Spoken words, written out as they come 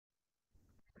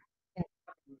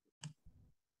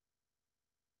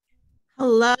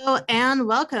Hello and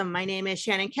welcome. My name is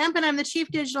Shannon Kemp and I'm the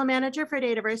Chief Digital Manager for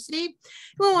DATAVERSITY.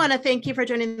 We want to thank you for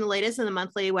joining the latest in the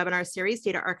monthly webinar series,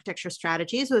 Data Architecture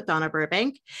Strategies with Donna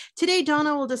Burbank. Today,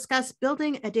 Donna will discuss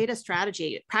building a data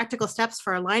strategy, practical steps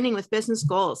for aligning with business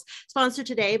goals, sponsored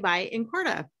today by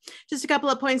Incorda. Just a couple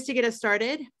of points to get us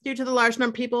started. Due to the large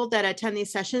number of people that attend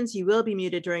these sessions, you will be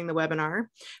muted during the webinar.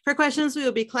 For questions, we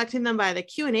will be collecting them via the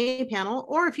Q&A panel,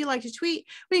 or if you like to tweet,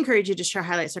 we encourage you to share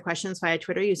highlights or questions via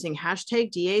Twitter using hashtag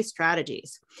DA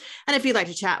strategies. And if you'd like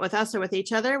to chat with us or with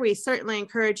each other, we certainly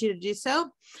encourage you to do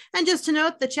so. And just to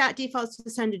note, the chat defaults to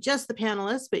send to just the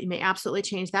panelists, but you may absolutely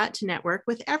change that to network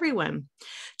with everyone.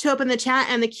 To open the chat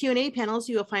and the Q&A panels,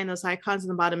 you will find those icons in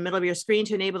the bottom middle of your screen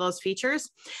to enable those features.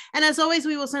 And as always,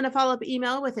 we will send a follow-up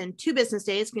email within 2 business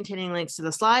days containing links to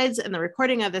the slides and the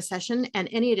recording of the session and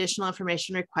any additional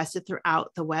information requested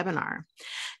throughout the webinar.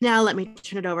 Now, let me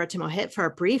turn it over to Mohit for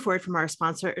a brief word from our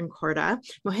sponsor, Incorda.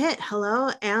 Mohit,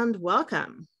 hello and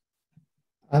welcome.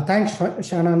 Thanks,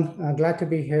 Shannon. Glad to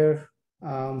be here.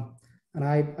 And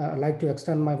I'd like to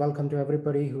extend my welcome to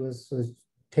everybody who has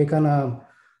taken an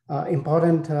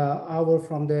important hour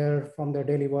from their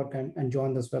daily work and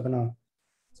joined this webinar.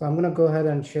 So I'm going to go ahead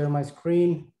and share my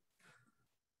screen.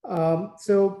 Sorry,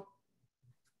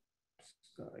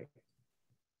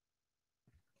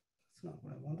 it's not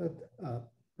what I wanted.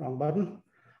 Wrong button.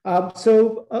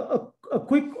 A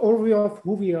quick overview of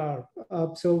who we are.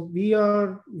 So we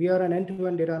are an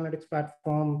end-to-end data analytics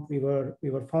platform. We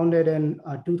were founded in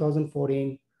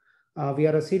 2014. We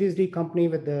are a Series D company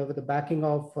with the backing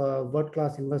of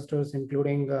world-class investors,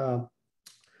 including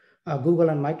Google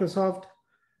and Microsoft.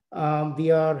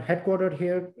 We are headquartered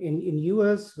here in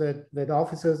US with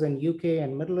offices in UK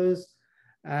and Middle East,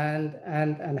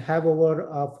 and have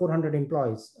over 400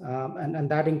 employees, and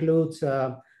that includes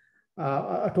a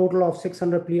total of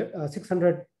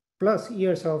 600 plus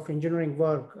years of engineering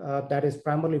work that is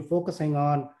primarily focusing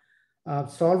on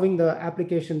solving the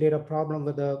application data problem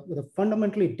with a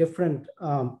fundamentally different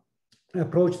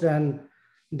approach than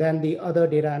the other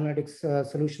data analytics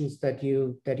solutions that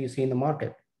you see in the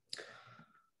market.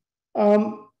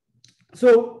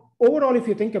 So overall, if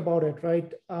you think about it,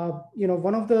 right,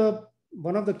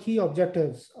 one of the key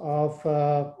objectives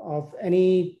of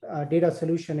any data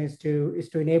solution is to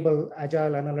enable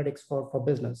agile analytics for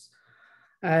business,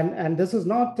 and this is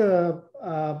not to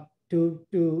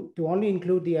only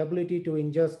include the ability to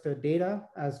ingest the data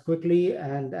as quickly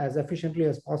and as efficiently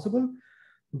as possible,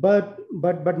 but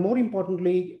more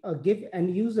importantly, give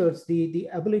end users the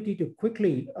ability to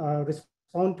quickly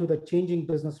respond to the changing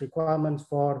business requirements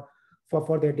for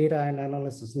their data and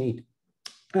analysis need.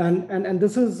 And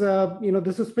this is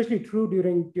this is especially true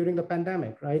during the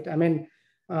pandemic, right? I mean,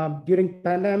 during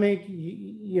pandemic,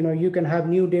 you can have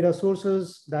new data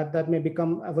sources that may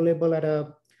become available at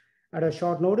a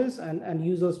short notice, and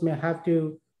users may have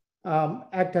to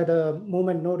act at a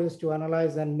moment notice to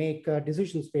analyze and make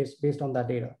decisions based on that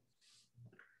data.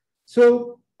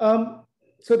 So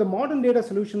the modern data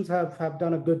solutions have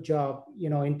done a good job,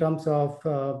 in terms of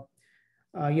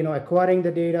acquiring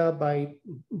the data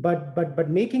but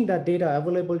making that data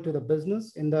available to the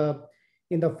business in the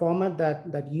format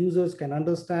that users can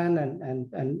understand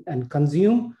and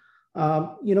consume,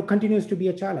 continues to be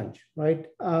a challenge, right?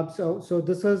 So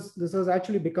this has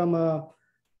actually become a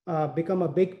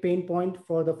big pain point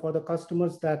for the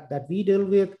customers that we deal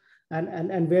with,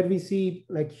 and where we see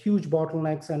like huge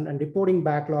bottlenecks and reporting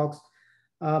backlogs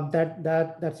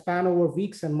that span over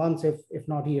weeks and months, if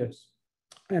not years.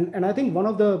 And I think one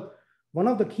of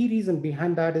the key reasons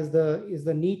behind that is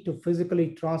the need to physically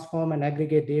transform and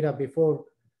aggregate data before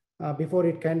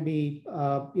it can be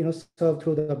served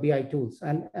through the BI tools.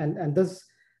 And this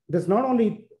not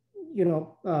only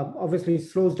obviously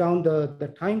slows down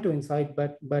the time to insight,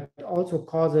 but also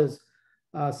causes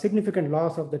significant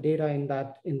loss of the data in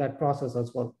that process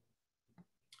as well.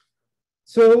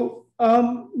 So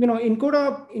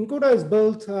Incorda is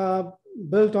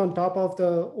built on top of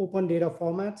the open data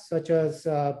formats such as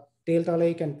Delta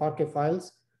Lake and Parquet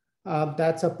files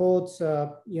that supports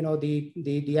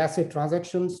the asset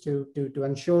transactions to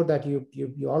ensure that you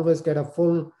always get a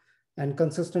full and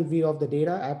consistent view of the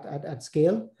data at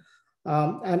scale,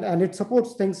 and it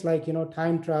supports things like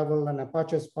time travel and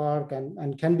Apache Spark,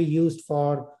 and can be used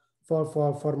for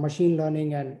machine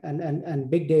learning and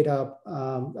big data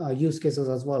use cases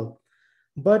as well.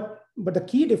 But the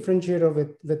key differentiator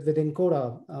with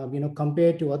Incorda,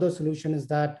 compared to other solutions, is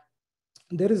that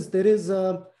there is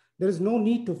no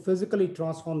need to physically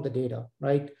transform the data,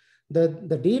 right?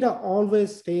 The data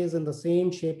always stays in the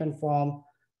same shape and form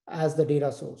as the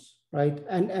data source, right?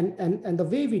 And the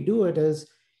way we do it is,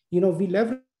 we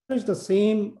leverage the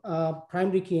same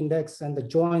primary key index and the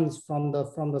joins from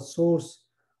the source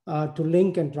to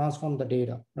link and transform the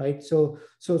data, right? So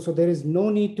there is no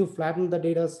need to flatten the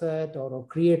data set or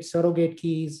create surrogate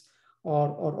keys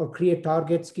or create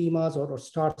target schemas or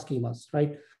start schemas,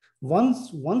 right?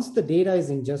 Once the data is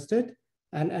ingested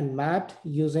and mapped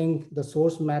using the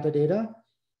source metadata,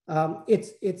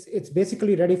 it's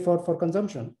basically ready for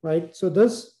consumption, right? So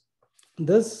this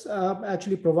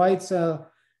actually provides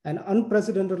an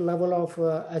unprecedented level of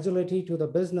agility to the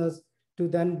business to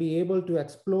then be able to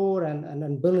explore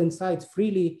and build insights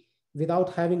freely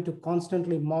without having to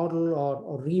constantly model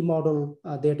or remodel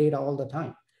their data all the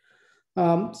time.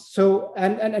 So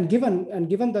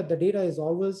given that the data is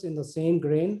always in the same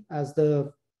grain as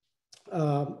the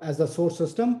source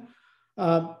system,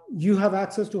 you have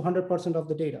access to 100% of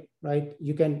the data, right?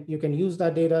 You can use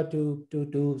that data to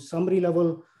do summary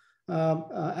level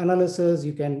analysis.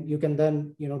 You can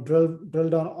then drill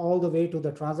down all the way to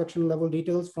the transaction level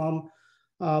details from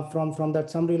that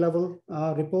summary level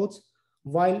reports,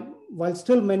 while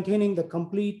still maintaining the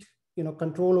complete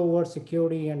control over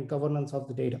security and governance of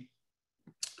the data.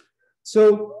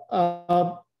 So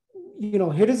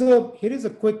here is a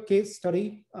quick case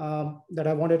study that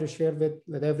I wanted to share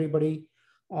with everybody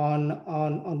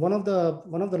on one of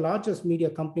the largest media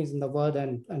companies in the world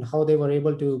and how they were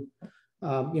able to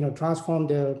transform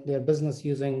their business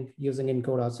using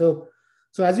Encoda.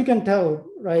 So as you can tell,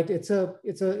 right, it's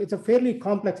a fairly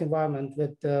complex environment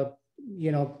with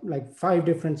like 5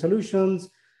 different solutions.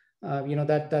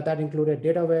 That included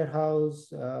data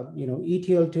warehouse,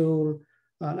 ETL tool,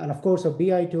 and of course a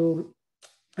BI tool,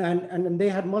 and they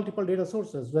had multiple data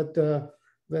sources with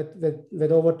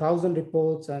over 1,000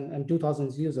 reports and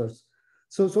 2,000 users.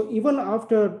 So even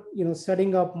after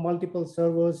setting up multiple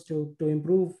servers to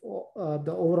improve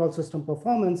the overall system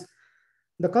performance,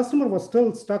 the customer was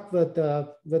still stuck with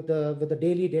the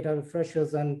daily data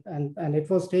refreshes, and it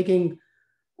was taking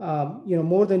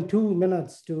more than 2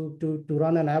 minutes to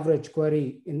run an average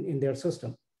query in their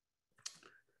system.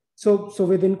 So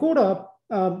with Encoda,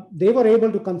 they were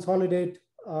able to consolidate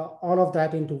all of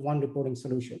that into one reporting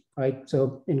solution, right?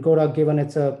 So Encoda, given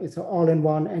it's an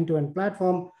all-in-one end-to-end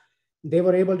platform, they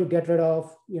were able to get rid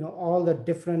of all the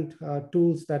different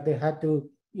tools that they had to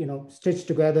stitch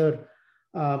together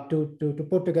to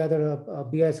put together a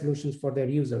BI solutions for their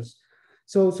users.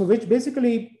 So which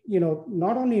basically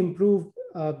not only improved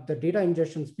the data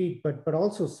ingestion speed, but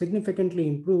also significantly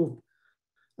improved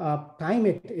time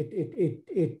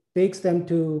it takes them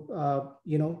to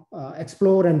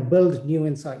explore and build new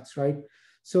insights, right?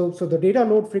 So the data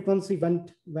load frequency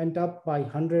went up by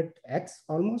 100x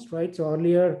almost, right? So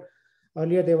earlier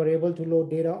they were able to load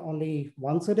data only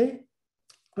once a day,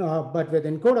 but with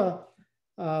Encoda,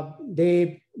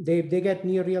 they get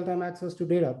near real-time access to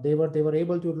data. They were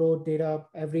able to load data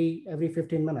every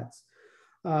 15 minutes.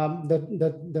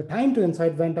 The time to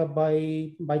insight went up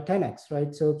by 10x,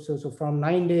 right? So from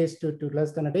 9 days to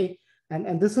less than a day,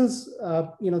 and this is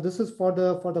this is for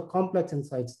the complex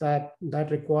insights that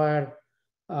require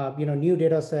new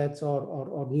data sets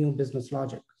or new business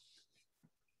logic.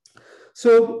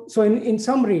 So in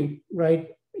summary, right,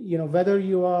 whether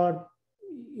you are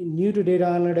new to data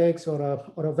analytics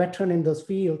or a veteran in this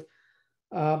field,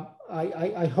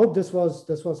 I hope this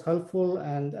was helpful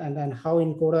and how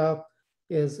Encoda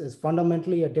is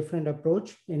fundamentally a different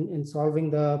approach in solving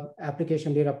the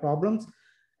application data problems,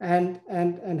 and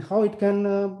how it can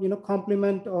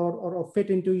complement or fit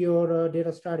into your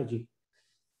data strategy.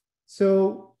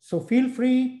 So feel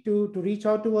free to reach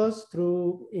out to us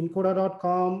through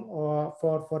encoda.com or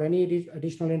for any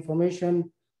additional information.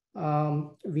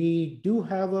 We do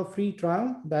have a free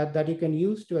trial that you can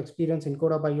use to experience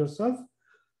Encoda by yourself.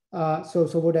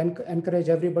 So would encourage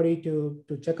everybody to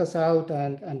check us out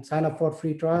and sign up for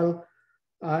free trial,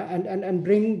 and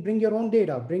bring your own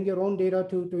data,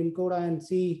 to Encoda and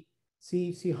see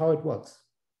how it works.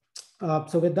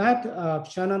 So with that,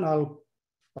 Shannon, I'll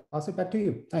pass it back to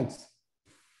you. Thanks.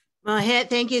 Mohit,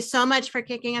 thank you so much for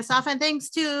kicking us off, and thanks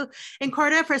to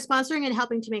Encoda for sponsoring and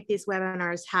helping to make these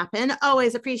webinars happen.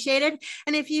 Always appreciated.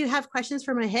 And if you have questions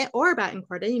for Mohit or about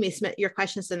Encoda, you may submit your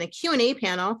questions in the Q&A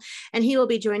panel, and he will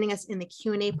be joining us in the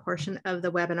Q&A portion of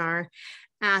the webinar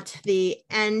at the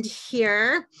end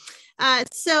here.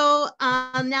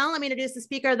 Now let me introduce the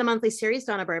speaker of the monthly series,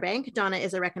 Donna Burbank. Donna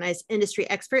is a recognized industry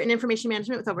expert in information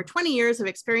management with over 20 years of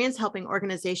experience helping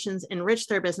organizations enrich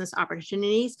their business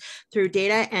opportunities through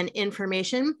data and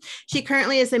information. She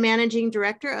currently is the managing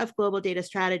director of Global Data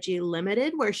Strategy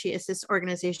Limited, where she assists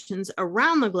organizations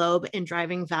around the globe in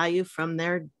driving value from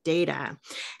their data.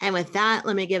 And with that,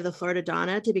 let me give the floor to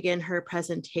Donna to begin her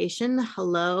presentation.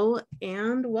 Hello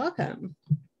and welcome.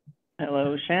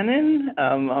 Hello, Shannon.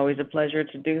 Always a pleasure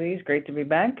to do these. Great to be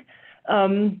back.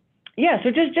 Yeah, so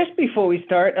just before we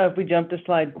start, if we jump to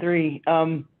slide 3,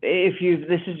 if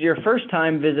this is your first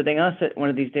time visiting us at one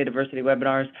of these Dataversity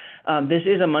webinars, this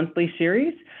is a monthly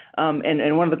series.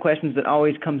 And one of the questions that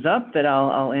always comes up that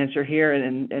I'll answer here,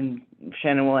 and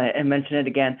Shannon will mention it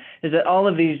again, is that all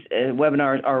of these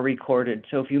webinars are recorded.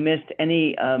 So if you missed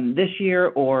any this year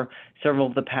or several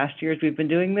of the past years we've been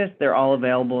doing this, they're all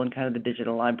available in kind of the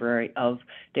digital library of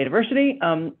Dataversity.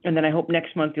 And then I hope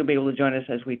next month you'll be able to join us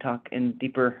as we talk in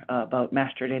deeper about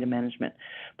master data management.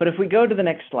 But if we go to the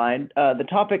next slide, the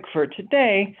topic for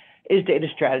today is data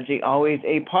strategy, always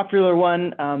a popular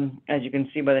one. As you can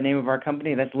see by the name of our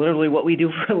company, that's literally what we do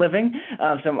for a living.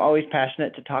 So I'm always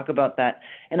passionate to talk about that.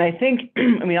 And I think,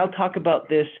 I mean, I'll talk about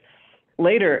this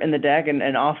later in the deck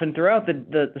and often throughout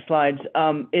the slides,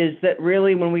 is that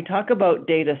really when we talk about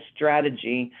data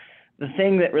strategy, the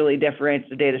thing that really differentiates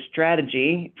the data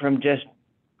strategy from just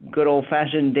good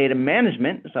old-fashioned data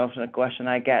management, it's often a question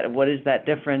I get, what is that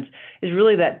difference, is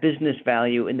really that business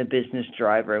value in the business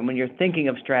driver. And when you're thinking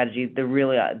of strategy,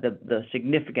 the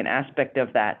significant aspect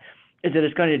of that is that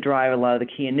it's going to drive a lot of the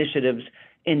key initiatives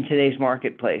in today's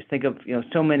marketplace. Think of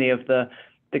so many of the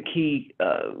key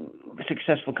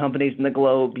successful companies in the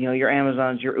globe, your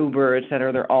Amazons, your Uber, et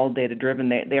cetera, they're all data-driven.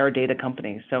 They are data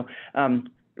companies. So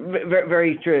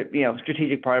very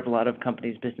strategic part of a lot of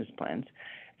companies' business plans.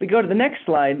 If we go to the next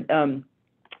slide,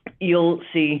 you'll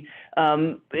see,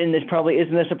 and this probably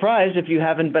isn't a surprise if you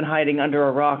haven't been hiding under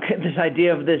a rock, this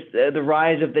idea of the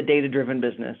rise of the data-driven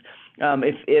business.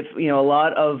 If a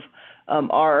lot of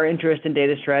our interest in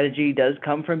data strategy does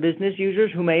come from business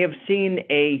users who may have seen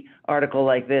a article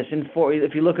like this. And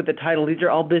if you look at the title, these are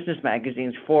all business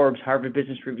magazines, Forbes, Harvard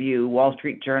Business Review, Wall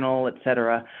Street Journal, et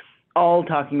cetera, all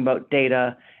talking about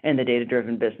data and the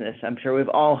data-driven business. I'm sure we've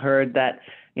all heard that,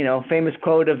 famous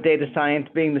quote of data science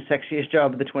being the sexiest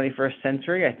job of the 21st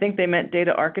century. I think they meant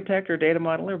data architect or data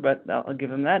modeler, but I'll give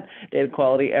them that, data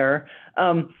quality error.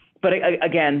 But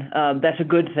again, that's a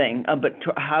good thing. But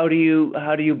how do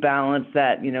you balance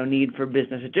that need for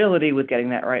business agility with getting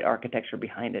that right architecture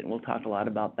behind it? And we'll talk a lot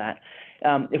about that.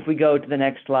 If we go to the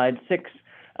next slide, 6,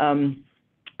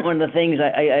 one of the things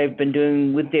I've been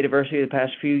doing with Dataversity the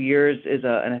past few years is,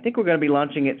 and I think we're going to be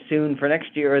launching it soon for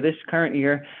next year or this current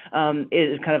year,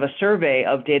 is kind of a survey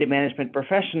of data management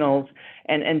professionals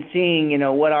and seeing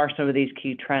what are some of these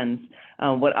key trends.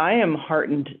 What I am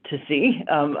heartened to see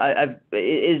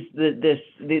is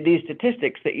these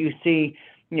statistics that you see.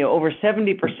 Over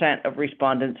 70% of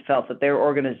respondents felt that their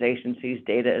organization sees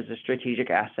data as a strategic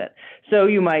asset. So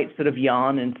you might sort of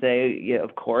yawn and say, yeah,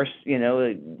 of course,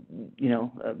 nothing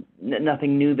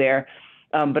new there.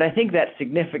 But I think that's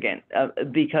significant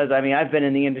because, I've been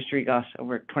in the industry,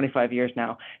 over 25 years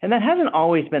now, and that hasn't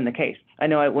always been the case. I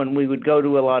know when we would go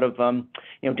to a lot of,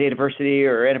 Dataversity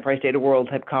or Enterprise Data World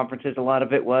type conferences, a lot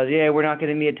of it was, we're not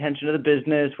getting the attention of the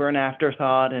business, we're an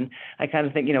afterthought. And I kind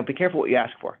of think, be careful what you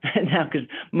ask for now, because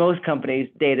most companies,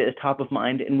 data is top of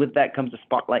mind, and with that comes a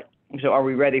spotlight. So are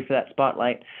we ready for that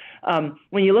spotlight?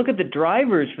 When you look at the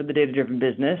drivers for the data-driven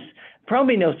business,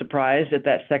 probably no surprise at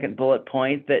that second bullet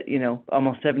point that,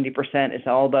 almost 70% is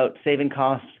all about saving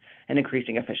costs and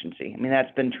increasing efficiency.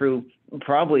 That's been true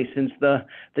probably since the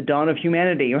dawn of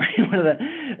humanity, right? One of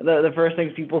the first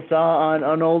things people saw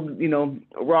on old,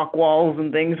 rock walls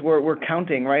and things were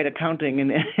counting, right? Accounting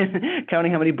and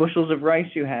counting how many bushels of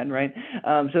rice you had, right?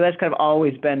 So that's kind of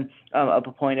always been a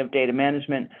point of data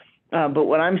management. But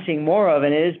what I'm seeing more of,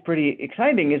 and it is pretty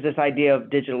exciting, is this idea of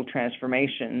digital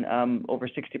transformation, over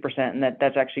 60%, and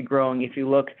that's actually growing. If you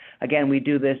look, again, we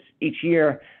do this each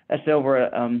year, that's over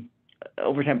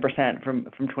 10% from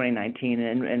 2019,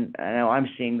 and I know I'm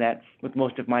seeing that with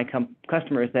most of my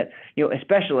customers that,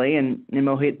 especially, and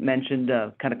Mohit mentioned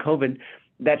kind of COVID,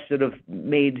 that sort of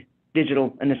made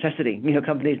digital a necessity.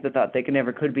 Companies that thought they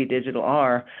never could be digital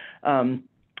are.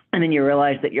 And then you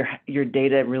realize that your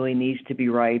data really needs to be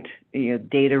right.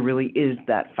 Data really is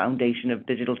that foundation of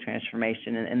digital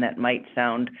transformation, and that might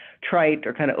sound trite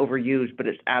or kind of overused, but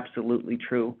it's absolutely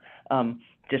true.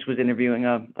 just was interviewing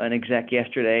an exec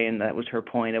yesterday, and that was her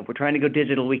point of, we're trying to go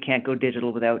digital. We can't go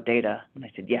digital without data. And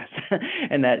I said, yes.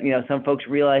 And that, some folks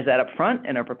realize that up front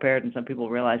and are prepared, and some people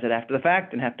realize it after the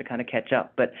fact and have to kind of catch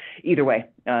up. But either way,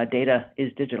 data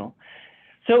is digital.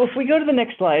 So if we go to the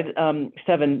next slide,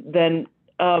 7, then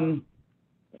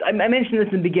I mentioned this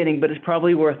in the beginning, but it's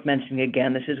probably worth mentioning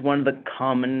again. This is one of the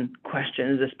common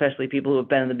questions, especially people who have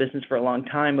been in the business for a long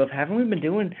time, of haven't we been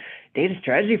doing data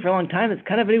strategy for a long time? It's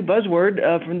kind of a new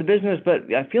buzzword from the business,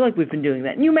 but I feel like we've been doing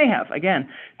that. And you may have. Again,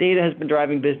 data has been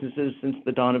driving businesses since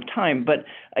the dawn of time, but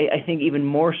I think even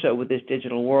more so with this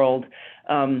digital world,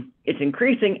 it's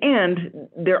increasing, and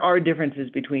there are differences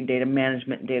between data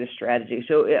management and data strategy.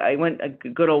 So I went a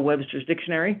good old Webster's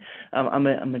dictionary. I'm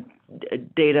a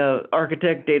data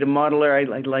architect, data modeler.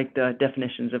 I like the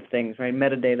definitions of things, right?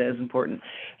 Metadata is important.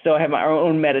 So I have my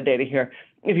own metadata here.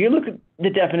 If you look at the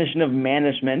definition of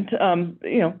management,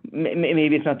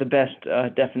 maybe it's not the best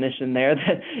definition there.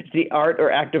 That it's the art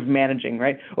or act of managing,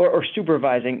 right, or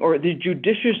supervising, or the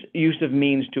judicious use of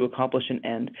means to accomplish an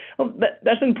end. Well,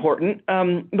 that's important,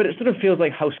 but it sort of feels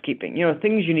like housekeeping.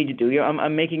 Things you need to do.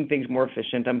 I'm making things more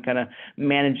efficient. I'm kind of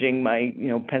managing my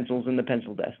pencils in the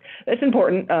pencil desk. That's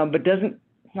important, but it's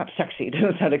not sexy. It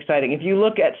doesn't sound exciting. If you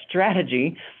look at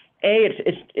strategy,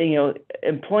 it's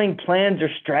employing plans or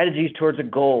strategies towards a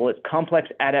goal. It's complex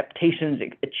adaptations,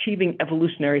 achieving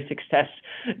evolutionary success,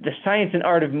 the science and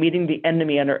art of meeting the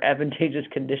enemy under advantageous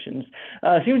conditions.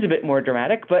 Seems a bit more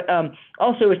dramatic, but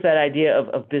also it's that idea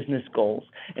of business goals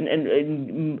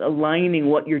and aligning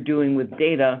what you're doing with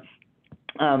data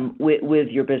with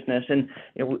your business. And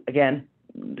again,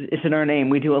 it's in our name.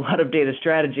 We do a lot of data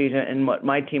strategies, and what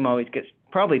my team always gets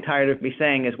probably tired of me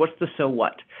saying is, what's the so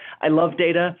what? I love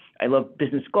data. I love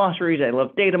business glossaries. I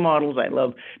love data models. I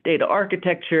love data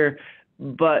architecture.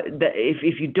 But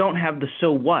if you don't have the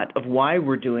so what of why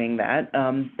we're doing that,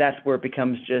 that's where it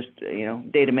becomes just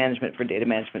data management for data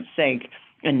management's sake,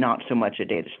 and not so much a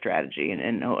data strategy.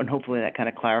 And hopefully that kind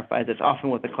of clarifies. It's often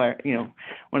what one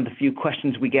of the few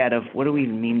questions we get of, what do we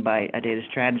even mean by a data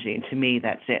strategy? And to me,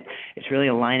 that's it. It's really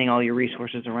aligning all your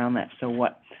resources around that so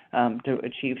what to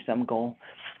achieve some goal.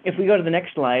 If we go to the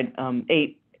next slide,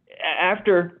 8,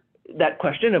 after that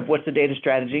question of what's the data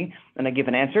strategy, and I give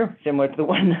an answer similar to the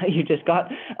one that you just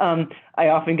got, I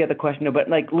often get the question, but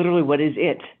literally, what is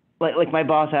it? Like my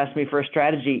boss asked me for a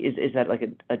strategy. Is that like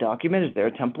a document? Is there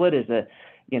a template? Is it,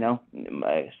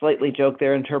 I slightly joke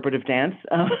there, interpretive dance.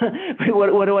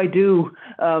 What do I do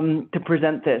to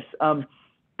present this?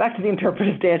 Back to the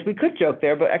interpretive dance, we could joke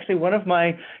there, but actually one of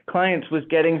my clients was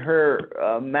getting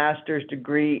her master's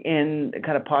degree in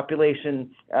kind of population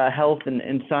health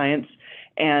and science.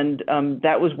 And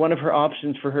that was one of her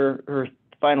options for her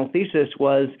final thesis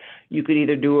was you could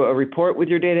either do a report with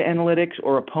your data analytics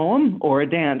or a poem or a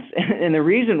dance. And the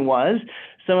reason was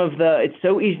it's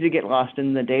so easy to get lost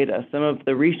in the data. Some of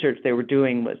the research they were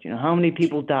doing was, how many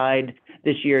people died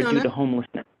this year due to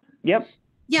homelessness? Yep.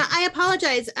 Yeah, I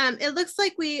apologize. It looks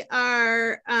like we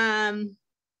are,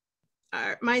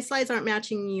 my slides aren't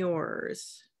matching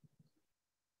yours.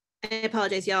 I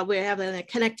apologize, y'all. We have a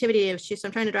connectivity issue, so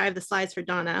I'm trying to drive the slides for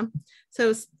Donna.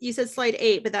 So you said slide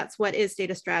 8, but that's what is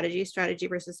data strategy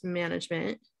versus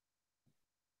management.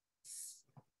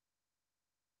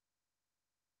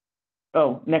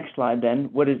 Oh, next slide then.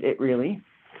 What is it really?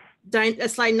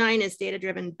 Slide 9 is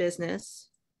data-driven business.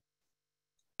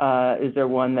 Is there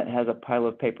one that has a pile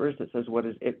of papers that says, what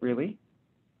is it really?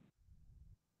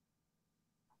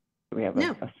 We have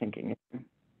a syncing issue.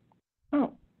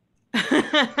 Oh.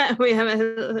 we have a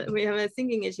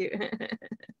syncing issue.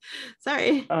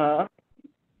 Sorry.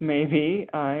 Maybe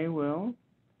I will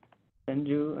send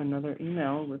you another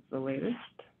email with the latest.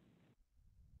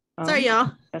 Sorry,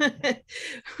 y'all.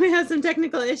 We have some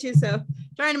technical issues, so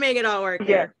trying to make it all work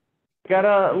here.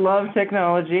 Gotta love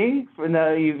technology.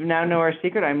 You now know our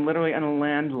secret. I'm literally on a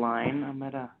landline. I'm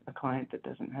at a client that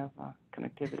doesn't have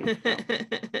connectivity.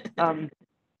 So.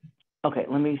 Okay,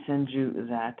 let me send you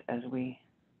that as we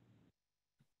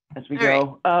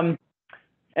go. Right.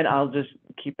 And I'll just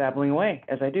keep babbling away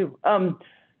as I do. Right.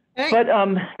 But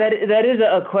that is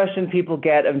a question people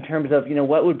get in terms of,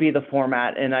 what would be the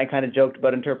format? And I kind of joked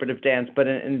about interpretive dance, but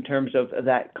in terms of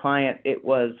that client, it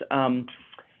was, a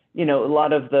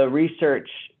lot of the research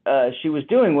she was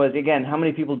doing was, again, how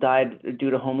many people died due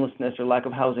to homelessness or lack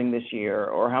of housing this year,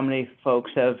 or how many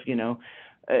folks have,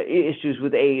 issues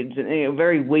with AIDS, and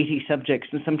very weighty subjects.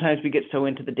 And sometimes we get so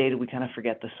into the data, we kind of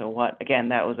forget the so what. Again,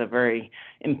 that was a very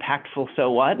impactful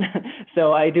so what.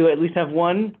 So I do at least have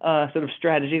one sort of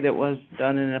strategy that was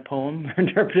done in a poem or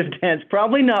interpretive dance.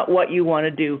 Probably not what you want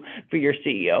to do for your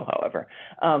CEO, however.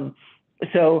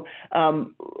 So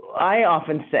I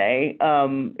often say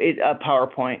a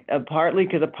PowerPoint, partly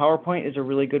because a PowerPoint is a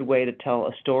really good way to tell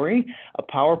a story. A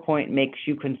PowerPoint makes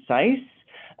you concise,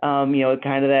 kind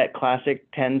of that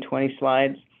classic 10, 20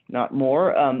 slides, not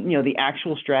more. The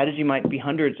actual strategy might be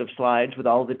hundreds of slides with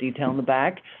all the detail in the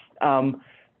back.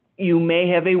 You may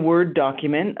have a Word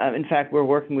document. In fact, we're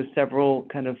working with several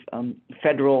kind of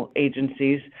federal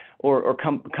agencies or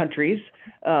countries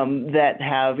that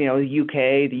have, the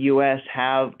UK, the US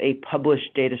have a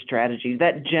published data strategy.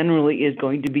 That generally is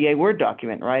going to be a Word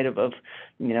document, right, of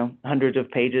hundreds of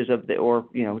pages or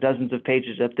dozens of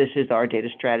pages of this is our data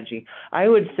strategy. I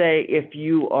would say if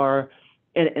you are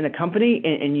in a company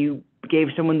and you gave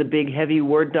someone the big heavy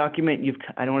Word document,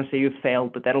 I don't want to say you've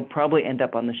failed, but that'll probably end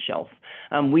up on the shelf.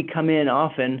 We come in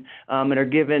often and are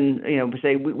given,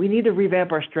 say, we need to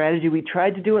revamp our strategy. We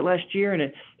tried to do it last year and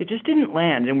it just didn't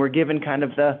land. And we're given kind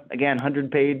of the, again,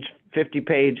 100-page,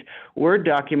 50-page Word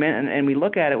document. And we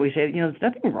look at it, we say, there's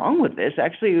nothing wrong with this.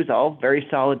 Actually, it was all very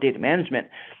solid data management.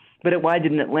 But why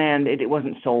didn't it land? It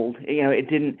wasn't sold. It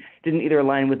didn't either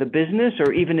align with the business,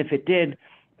 or even if it did,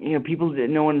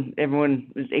 everyone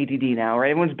is ADD now,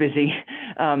 right? Everyone's busy,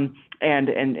 and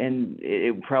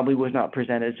it probably was not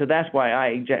presented. So that's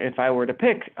why if I were to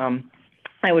pick,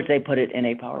 I would say put it in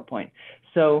a PowerPoint.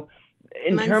 So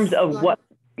in terms of what,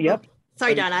 yep. Oh,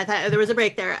 sorry, John, I thought there was a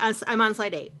break there. I'm on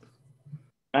slide 8.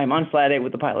 I'm on slide 8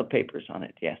 with the pile of papers on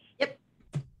it, yes. Yep.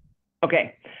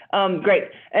 Okay, great.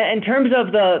 In terms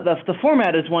of the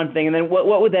format is one thing, and then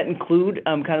what would that include?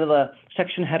 Kind of the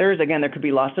section headers. Again, there could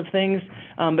be lots of things,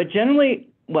 but generally,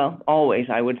 well, always,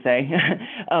 I would say,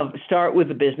 start with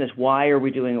the business. Why are we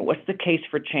doing it? What's the case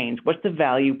for change? What's the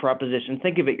value proposition?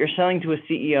 Think of it. You're selling to a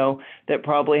CEO that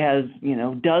probably has,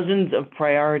 dozens of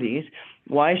priorities.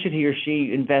 Why should he or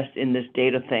she invest in this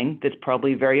data thing that's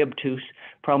probably very obtuse,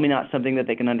 probably not something that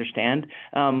they can understand,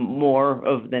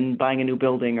 more than buying a new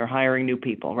building or hiring new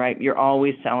people, right? You're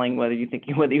always selling, whether you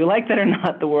like that or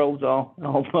not. The world's all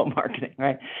about marketing,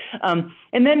 right?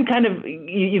 And then kind of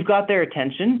you've got their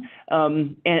attention,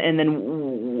 and then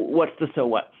what's the so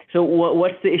what? So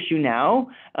what's the issue now?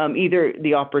 Either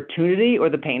the opportunity or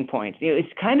the pain points.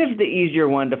 It's kind of the easier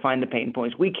one to find the pain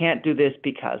points. We can't do this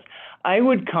because. I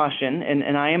would caution,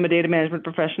 and I am a data management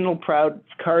professional, proud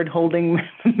card-holding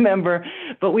member,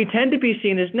 but we tend to be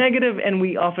seen as negative, and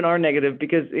we often are negative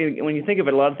because when you think of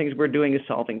it, a lot of things we're doing is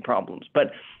solving problems.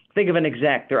 But think of an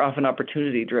exec, they're often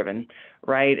opportunity-driven,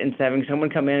 right? And so having someone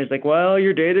come in is like, well,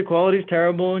 your data quality is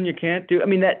terrible and you can't do,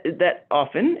 that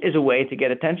often is a way to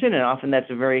get attention, and often that's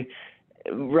a very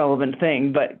relevant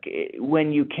thing. But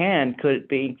when you could it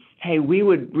be, hey, we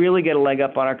would really get a leg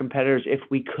up on our competitors if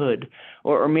we could,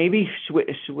 or maybe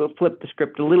we'll flip the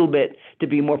script a little bit to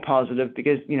be more positive,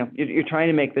 because you're trying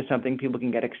to make this something people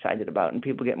can get excited about, and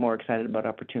people get more excited about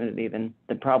opportunity than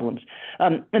problems.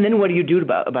 And then what do you do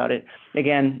about it?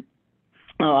 Again,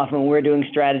 often when we're doing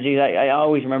strategies, I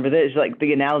always remember this, like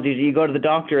the analogies. You go to the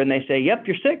doctor and they say, yep,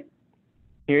 you're sick.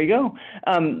 Here you go.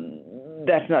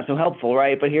 That's not so helpful,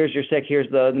 right? But you're sick, here's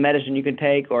the medicine you can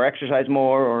take, or exercise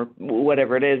more, or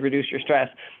whatever it is, reduce your stress.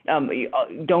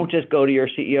 Don't just go to your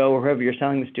CEO or whoever you're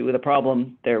selling this to with a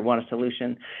problem. They want a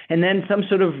solution. And then some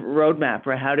sort of roadmap,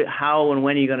 right? How and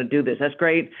when are you going to do this? That's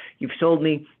great. You've sold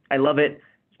me. I love it.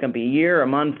 It's going to be a year, a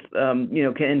month.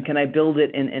 Can I build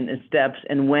it in steps?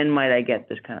 And when might I get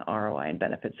this kind of ROI and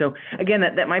benefit? So again,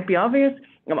 that might be obvious.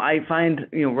 I find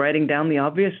writing down the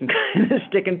obvious and kind of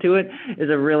sticking to it is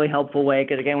a really helpful way,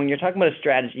 because again, when you're talking about a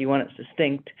strategy, you want it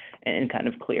succinct and kind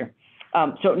of clear.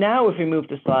 So now if we move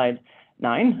to slide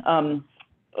 9,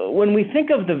 when we think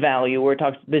of the value where it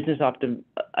talks business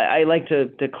I like to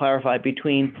clarify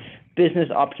between business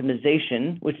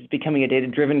optimization, which is becoming a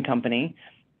data-driven company,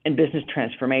 and business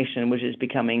transformation, which is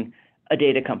becoming a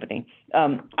data company.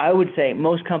 I would say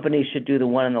most companies should do the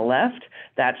one on the left.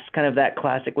 That's kind of that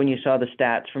classic when you saw the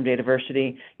stats from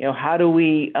DATAVERSITY. How do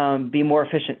we be more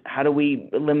efficient? How do we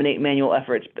eliminate manual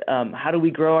efforts? How do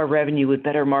we grow our revenue with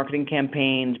better marketing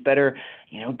campaigns, better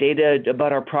data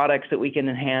about our products that we can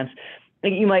enhance?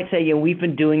 You might say, we've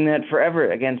been doing that forever.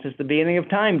 Again, since the beginning of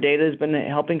time, data has been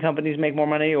helping companies make more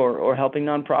money or helping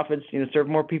nonprofits serve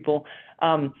more people.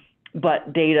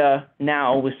 But data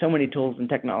now, with so many tools and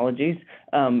technologies,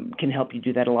 can help you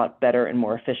do that a lot better and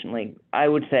more efficiently. I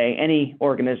would say any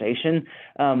organization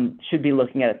should be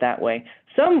looking at it that way.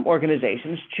 Some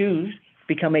organizations choose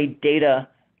to become a data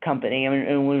company.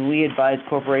 And when we advise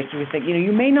corporations, we think,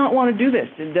 you may not want to do this.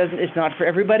 It's not for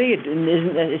everybody.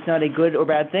 It's not a good or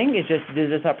bad thing. It's just, does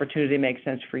this opportunity make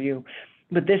sense for you?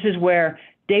 But this is where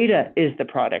Data is the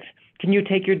product. Can you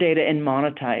take your data and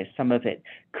monetize some of it?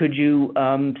 Could you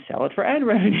sell it for ad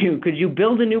revenue? Could you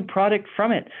build a new product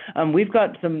from it? We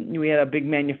had a big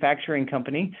manufacturing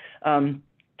company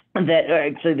that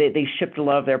actually they shipped a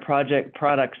lot of their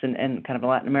products and kind of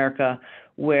Latin America,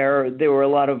 where there were a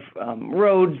lot of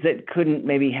roads that couldn't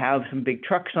maybe have some big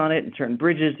trucks on it, and certain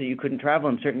bridges that you couldn't travel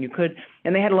and certain you could.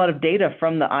 And they had a lot of data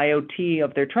from the IoT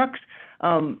of their trucks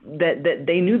that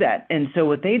they knew that. And so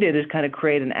what they did is kind of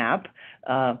create an app.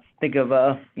 Think of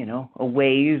a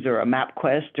Waze or a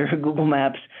MapQuest or a Google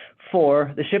Maps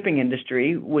for the shipping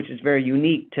industry, which is very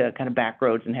unique to kind of back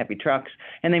roads and heavy trucks.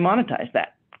 And they monetized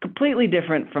that. Completely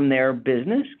different from their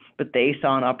business, but they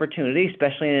saw an opportunity,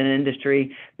 especially in an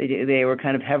industry. They were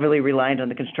kind of heavily reliant on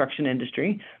the construction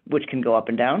industry, which can go up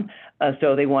and down.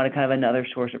 So they wanted kind of another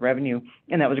source of revenue,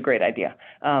 and that was a great idea.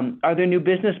 Are there new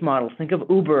business models? Think of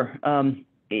Uber.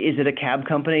 Is it a cab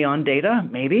company on data?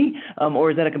 Maybe.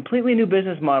 Or is that a completely new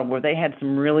business model where they had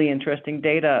some really interesting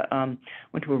data?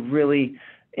 Went to a really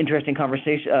interesting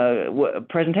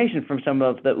presentation from some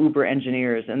of the Uber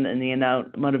engineers and the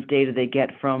amount of data they get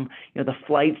from the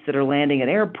flights that are landing at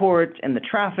airports and the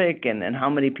traffic and how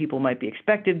many people might be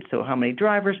expected, so how many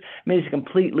drivers. I mean, it's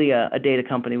completely a data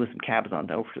company with some cabs on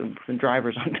top, some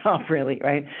drivers on top, really,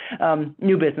 right?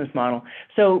 New business model.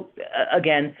 So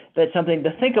again, that's something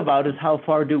to think about, is how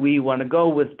far do we want to go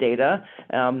with data?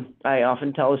 I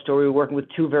often tell a story working with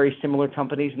two very similar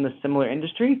companies in the similar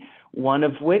industry. One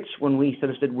of which, when we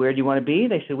sort of said, where do you want to be?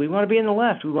 They said, we want to be in the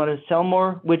left. We want to sell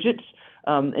more widgets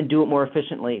and do it more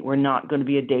efficiently. We're not going to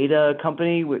be a data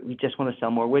company. We just want to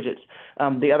sell more widgets.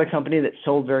 The other company that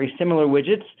sold very similar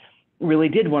widgets really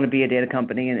did want to be a data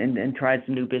company and tried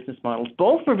some new business models.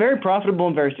 Both were very profitable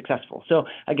and very successful. So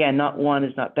again, not one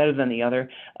is not better than the other.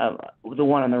 The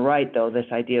one on the right, though, this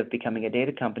idea of becoming a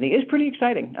data company is pretty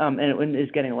exciting and is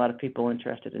getting a lot of people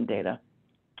interested in data.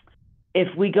 If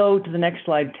we go to the next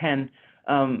slide, 10,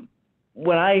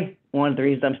 one of the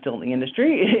reasons I'm still in the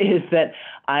industry is that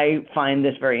I find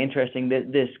this very interesting,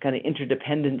 this kind of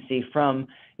interdependency from,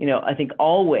 I think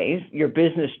always your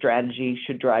business strategy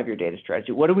should drive your data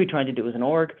strategy. What are we trying to do as an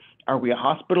org? Are we a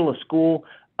hospital, a school,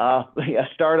 a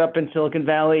startup in Silicon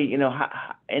Valley?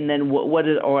 And then what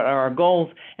are our goals,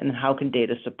 and then how can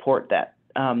data support that?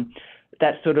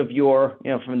 That's sort of your,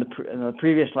 from the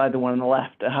previous slide, the one on the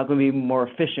left, how can we be more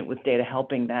efficient with data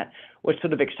helping that? What's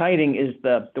sort of exciting is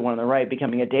the one on the right,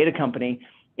 becoming a data company,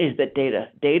 is that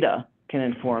data can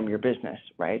inform your business,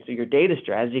 right? So your data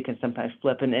strategy can sometimes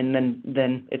flip, and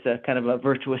then it's a kind of a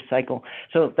virtuous cycle.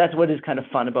 So that's what is kind of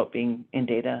fun about being in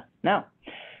data now.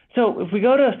 So if we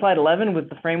go to slide 11 with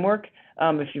the framework,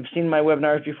 if you've seen my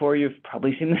webinars before, you've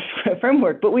probably seen this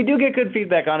framework, but we do get good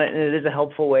feedback on it, and it is a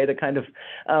helpful way to kind of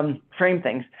frame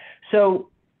things. So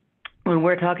when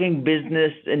we're talking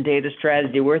business and data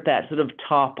strategy, we're at that sort of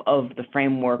top of the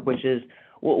framework, which is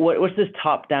what's this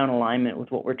top-down alignment with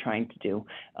what we're trying to do,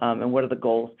 and what are the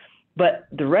goals. But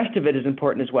the rest of it is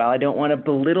important as well. I don't want to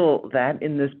belittle that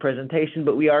in this presentation,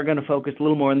 but we are going to focus a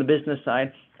little more on the business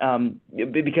side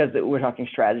because we're talking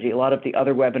strategy. A lot of the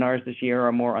other webinars this year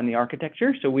are more on the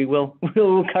architecture, so we'll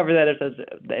cover that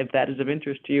if that is of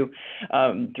interest to you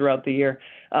throughout the year.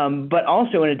 But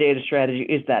also in a data strategy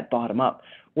is that bottom up.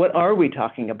 What are we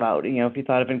talking about? If you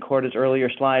thought of Encorda's earlier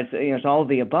slides, it's all of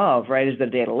the above, right? Is it a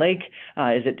data lake?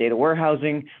 Is it data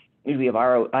warehousing? Do we have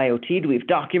our IoT? Do we have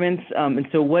documents? And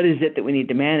so what is it that we need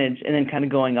to manage? And then kind of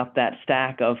going up that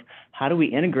stack of how do we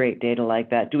integrate data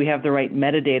like that? Do we have the right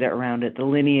metadata around it, the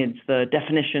lineage, the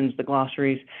definitions, the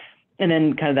glossaries? And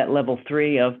then kind of that level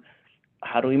 3 of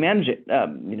how do we manage it?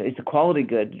 Is the quality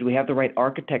good? Do we have the right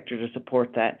architecture to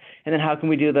support that? And then how can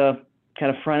we do the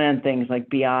kind of front end things like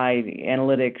BI,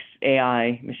 analytics,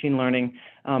 AI, machine learning,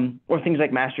 or things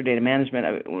like master data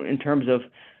management in terms of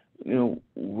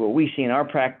what we see in our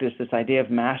practice, this idea of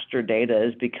master data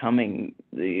is becoming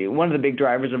one of the big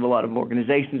drivers of a lot of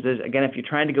organizations. Is, again, if you're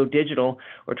trying to go digital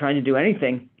or trying to do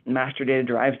anything, master data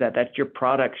drives that. That's your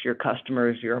products, your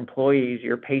customers, your employees,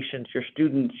 your patients, your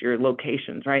students, your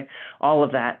locations, right? All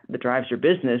of that drives your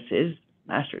business is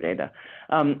master data.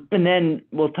 And then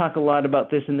we'll talk a lot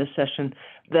about this in this session,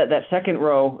 that second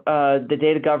row, the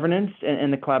data governance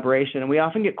and the collaboration. And we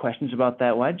often get questions about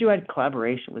that. Why did you add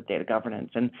collaboration with data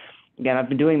governance? And again, I've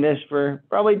been doing this for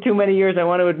probably too many years, I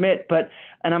want to admit,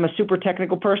 and I'm a super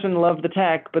technical person, love the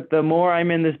tech, but the more I'm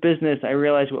in this business, I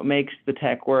realize what makes the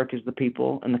tech work is the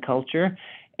people and the culture.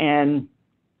 And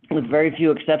with very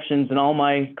few exceptions in all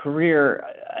my career,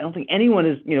 I don't think anyone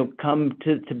has, come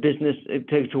to business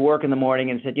to work in the morning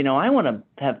and said, I want to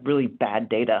have really bad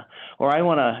data, or I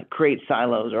want to create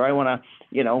silos, or I want to,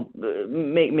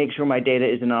 make sure my data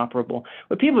is inoperable.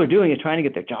 What people are doing is trying to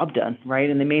get their job done, right?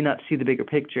 And they may not see the bigger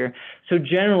picture. So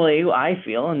generally, I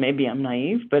feel, and maybe I'm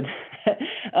naive, but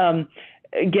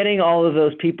getting all of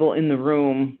those people in the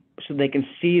room so they can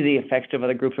see the effects of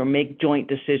other groups or make joint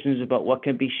decisions about what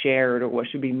can be shared or what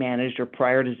should be managed or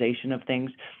prioritization of things.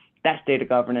 That's data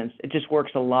governance. It just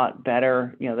works a lot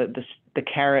better. The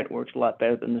carrot works a lot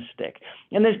better than the stick.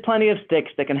 And there's plenty of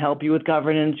sticks that can help you with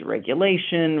governance,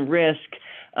 regulation, risk,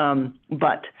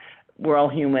 but we're all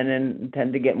human and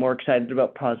tend to get more excited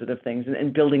about positive things.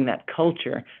 And building that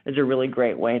culture is a really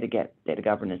great way to get data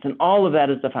governance. And all of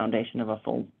that is the foundation of a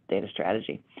full data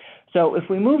strategy. So if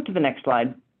we move to the next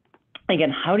slide,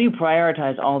 again, how do you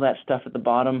prioritize all that stuff at the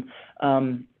bottom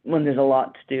when there's a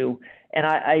lot to do? And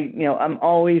I'm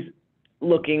always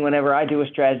looking whenever I do a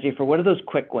strategy for what are those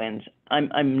quick wins.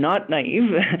 I'm not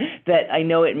naive that I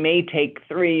know it may take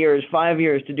 3 years, 5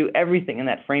 years to do everything in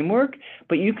that framework,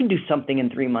 but you can do something in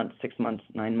 3 months, 6 months,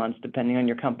 9 months, depending on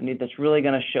your company, that's really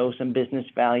going to show some business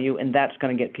value, and that's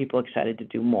going to get people excited to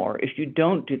do more. If you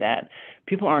don't do that,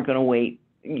 people aren't going to wait.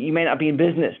 You may not be in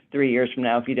business 3 years from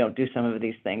now if you don't do some of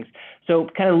these things. So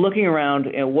kind of looking around,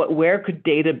 where could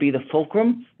data be the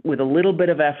fulcrum? With a little bit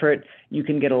of effort, you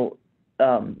can get a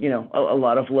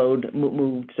lot of load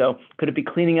moved. So could it be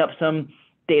cleaning up some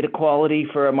data quality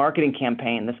for a marketing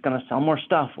campaign that's going to sell more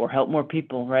stuff or help more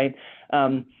people, right?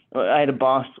 I had a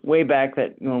boss way back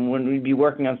that when we'd be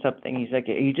working on something, he's like,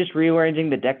 are you just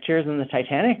rearranging the deck chairs in the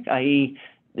Titanic, i.e.,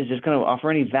 is this going to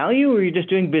offer any value, or are you just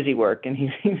doing busy work? And he's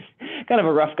kind of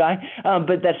a rough guy,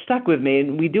 but that stuck with me.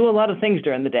 And we do a lot of things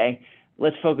during the day.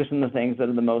 Let's focus on the things that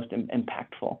are the most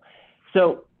impactful.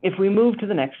 So if we move to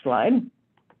the next slide,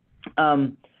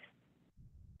 some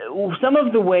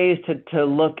of the ways to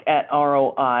look at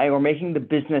ROI or making the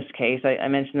business case, I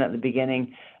mentioned that at the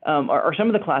beginning, are some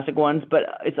of the classic ones,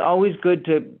 but it's always good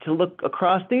to look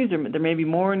across these. There may be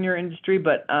more in your industry,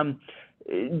 but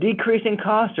decreasing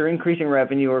costs or increasing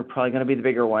revenue are probably going to be the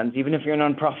bigger ones. Even if you're a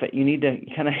nonprofit, you need to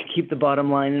kind of keep the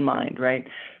bottom line in mind, right?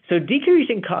 So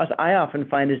decreasing costs, I often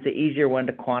find, is the easier one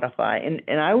to quantify.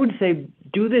 And I would say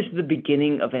do this at the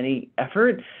beginning of any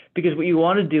effort, because what you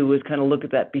want to do is kind of look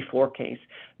at that before case.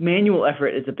 Manual effort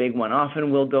is a big one.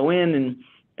 Often we'll go in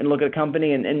and look at a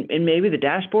company and maybe the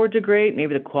dashboards are great,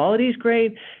 maybe the quality is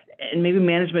great, and maybe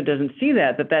management doesn't see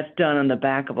that's done on the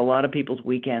back of a lot of people's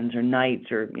weekends or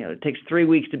nights, or it takes 3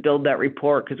 weeks to build that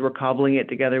report because we're cobbling it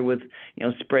together with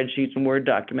spreadsheets and Word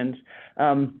documents.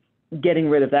 Getting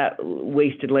rid of that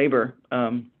wasted labor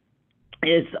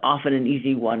is often an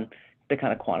easy one to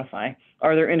kind of quantify.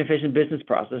 Are there inefficient business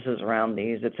processes around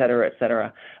these, et cetera, et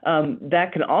cetera?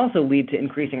 That can also lead to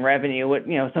increasing revenue.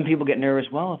 Some people get nervous.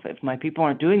 Well, if my people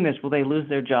aren't doing this, will they lose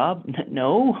their job?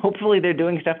 No, hopefully they're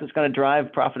doing stuff that's going to drive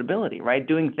profitability, right?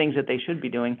 Doing things that they should be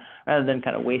doing rather than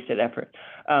kind of wasted effort.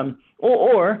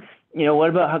 What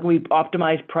about how can we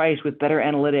optimize price with better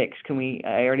analytics?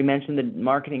 I already mentioned the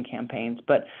marketing campaigns,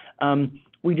 but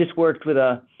we just worked with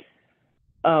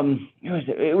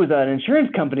it was an insurance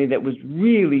company that was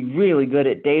really, really good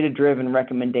at data-driven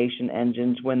recommendation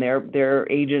engines. When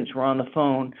their agents were on the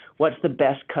phone, what's the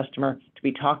best customer to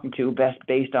be talking to, best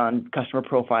based on customer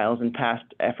profiles and past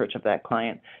efforts of that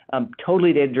client.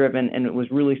 Totally data-driven, and it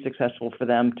was really successful for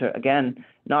them to, again,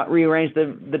 not rearrange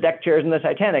the deck chairs in the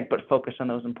Titanic, but focus on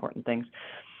those important things.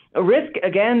 A risk,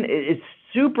 again, is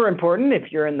super important if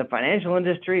you're in the financial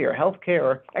industry or healthcare,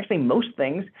 or actually most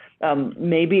things.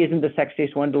 Maybe isn't the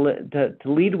sexiest one to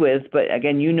lead with, but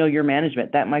again, your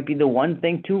management. That might be the one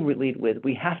thing to lead with.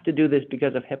 We have to do this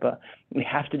because of HIPAA. We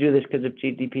have to do this because of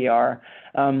GDPR.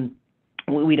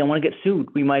 We don't want to get sued.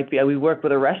 We work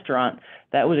with a restaurant.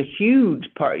 That was a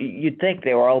huge part. You'd think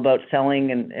they were all about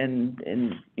selling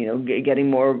and getting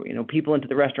more people into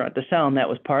the restaurant to sell, and that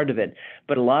was part of it.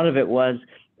 But a lot of it was,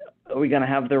 are we going to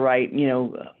have the right,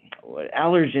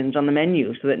 allergens on the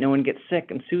menu so that no one gets sick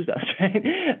and sues us, right?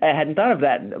 I hadn't thought of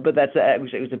that, but it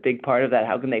was a big part of that.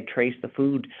 How can they trace the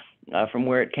food from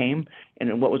where it came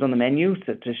and what was on the menu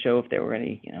to show if there were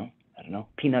any,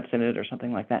 peanuts in it or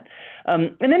something like that.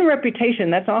 And then reputation,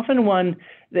 that's often one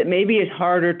that maybe is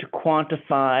harder to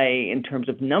quantify in terms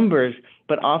of numbers,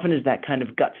 but often is that kind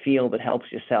of gut feel that helps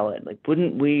you sell it. Like,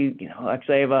 wouldn't we,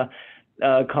 actually I have a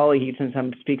colleague, he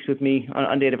sometimes speaks with me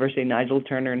on DataVersity, Nigel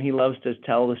Turner, and he loves to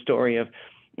tell the story of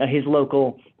his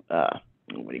local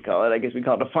what do you call it? I guess we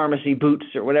call it a pharmacy boots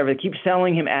or whatever. They keep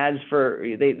selling him ads for,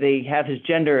 they have his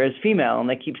gender as female, and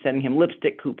they keep sending him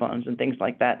lipstick coupons and things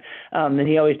like that. And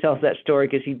he always tells that story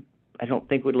because I don't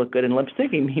think would look good in lipstick.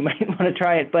 He might want to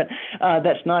try it, but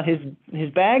that's not his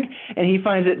bag. And he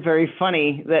finds it very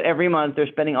funny that every month they're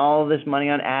spending all of this money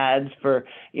on ads for,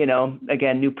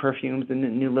 again, new perfumes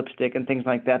and new lipstick and things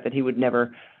like that he would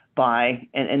never buy.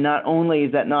 And not only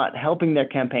is that not helping their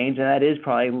campaigns, and that is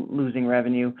probably losing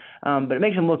revenue, but it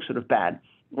makes them look sort of bad.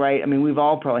 Right? I mean, we've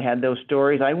all probably had those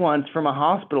stories. I once from a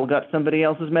hospital got somebody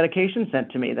else's medication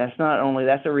sent to me. That's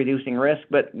a reducing risk,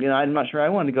 but I'm not sure I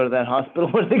want to go to that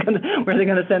hospital. Where are they going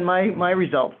to send my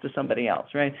results to somebody else,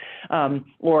 right?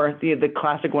 Or the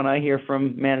classic one I hear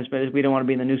from management is we don't want to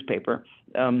be in the newspaper,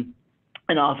 and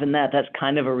often that's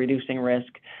kind of a reducing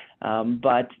risk.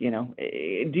 But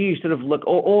do you sort of look,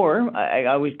 or I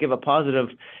always give a positive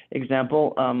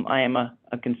example. I am a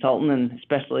consultant, and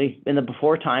especially in the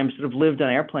before times, sort of lived on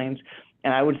airplanes.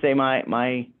 And I would say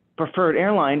my preferred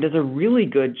airline does a really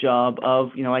good job of,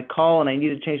 I call and I need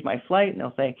to change my flight, and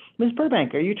they'll say, Ms.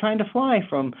 Burbank, are you trying to fly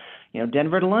from,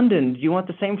 Denver to London? Do you want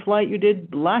the same flight you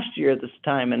did last year at this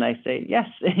time? And I say, yes.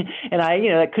 And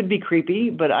that could be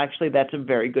creepy, but actually that's a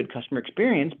very good customer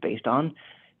experience based on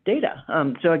data.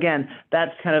 So again, that's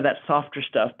kind of that softer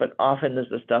stuff, but often there's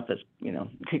the stuff that's,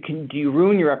 do you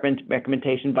ruin your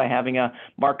recommendation by having a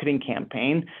marketing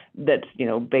campaign that's,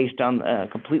 based on a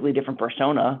completely different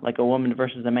persona, like a woman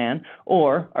versus a man,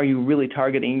 or are you really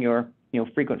targeting your,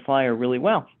 frequent flyer really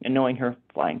well and knowing her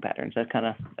flying patterns? That's kind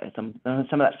of some of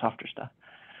that softer stuff.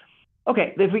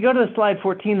 Okay, if we go to slide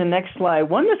 14, the next slide,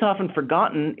 one that's often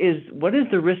forgotten is what is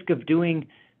the risk of doing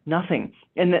nothing?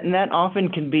 And that often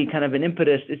can be kind of an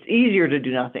impetus. It's easier to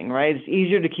do nothing, right? It's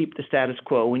easier to keep the status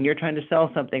quo. When you're trying to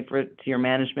sell something to your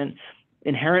management,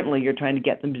 inherently you're trying to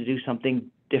get them to do something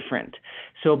different.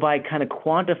 So by kind of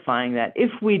quantifying that, if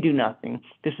we do nothing,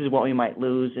 this is what we might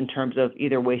lose in terms of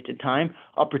either wasted time,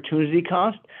 opportunity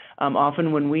cost. Often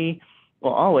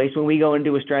always when we go and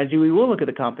do a strategy, we will look at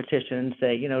the competition and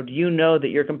say, do you know that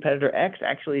your competitor X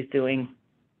actually is doing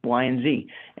Y and Z,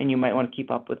 and you might want to keep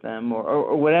up with them,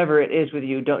 or whatever it is with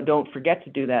you. Don't forget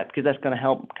to do that, because that's going to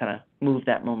help kind of move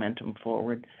that momentum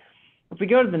forward. If we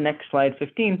go to the next slide,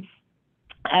 15,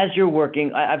 as you're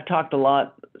working, I've talked a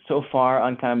lot so far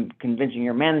on kind of convincing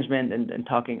your management and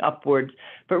talking upwards,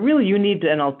 but really you need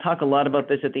to, and I'll talk a lot about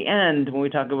this at the end when we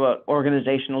talk about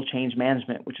organizational change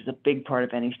management, which is a big part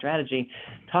of any strategy,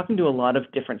 talking to a lot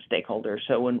of different stakeholders.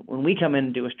 So when we come in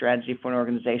and do a strategy for an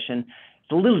organization,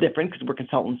 it's a little different because we're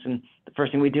consultants, and the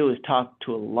first thing we do is talk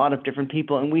to a lot of different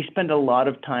people, and we spend a lot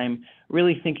of time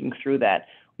really thinking through that.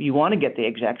 You want to get the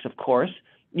execs, of course.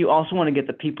 You also want to get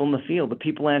the people in the field, the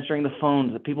people answering the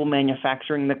phones, the people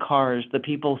manufacturing the cars, the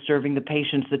people serving the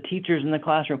patients, the teachers in the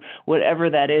classroom, whatever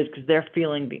that is, because they're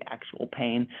feeling the actual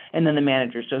pain, and then the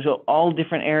managers. So all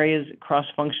different areas,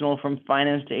 cross-functional from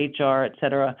finance to HR, et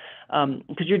cetera,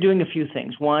 because you're doing a few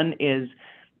things. One is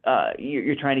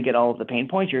you're trying to get all of the pain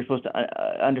points. You're supposed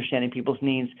to understanding people's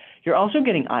needs. You're also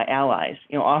getting allies.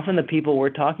 Often the people we're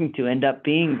talking to end up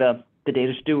being the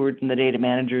data stewards and the data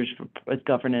managers with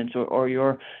governance, or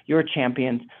your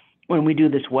champions. When we do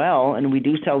this well and we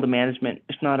do sell to management,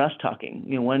 it's not us talking.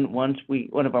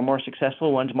 One of our more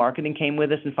successful ones, marketing came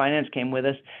with us and finance came with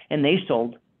us, and they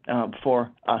sold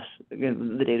for us,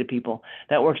 the data people.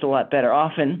 That works a lot better.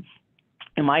 Often,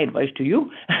 and my advice to you,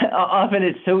 often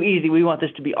it's so easy. We want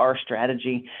this to be our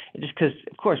strategy, just because,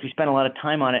 of course, we spend a lot of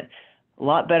time on it. A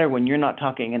lot better when you're not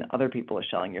talking and other people are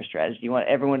selling your strategy. You want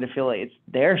everyone to feel like it's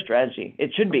their strategy.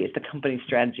 It should be. It's the company's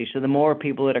strategy. So the more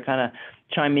people that are kind of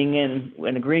chiming in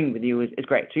and agreeing with you is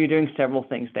great. So you're doing several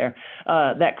things there.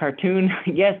 That cartoon,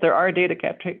 yes, there are data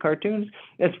cartoons.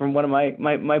 That's from one of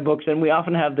my books, and we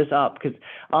often have this up because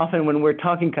often when we're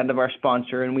talking kind of our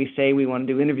sponsor and we say we want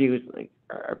to do interviews, like,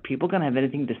 are people going to have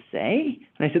anything to say?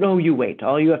 And I said, oh, you wait.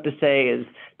 All you have to say is,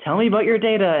 tell me about your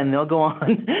data, and they'll go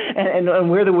on. and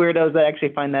we're the weirdos that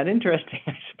actually find that interesting,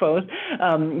 I suppose.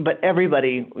 But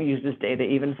everybody uses data,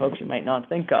 even folks you might not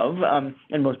think of,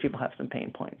 and most people have some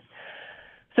pain points.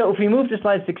 So if we move to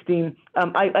slide 16,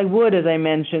 I would, as I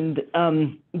mentioned,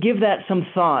 give that some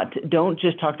thought. Don't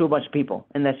just talk to a bunch of people,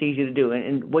 and that's easy to do.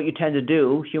 And what you tend to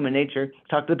do, human nature,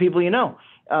 talk to the people you know.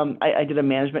 I did a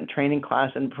management training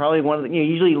class, and probably one of the, you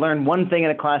usually learn one thing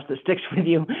in a class that sticks with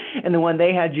you, and the one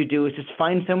they had you do is just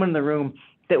find someone in the room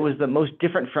that was the most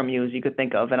different from you as you could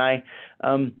think of. And I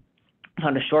found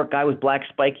a short guy with black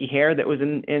spiky hair that was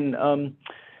in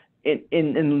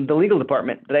in the legal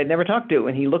department that I'd never talked to,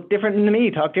 and he looked different than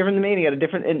me, talked different than me, and he had a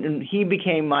different, and he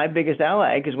became my biggest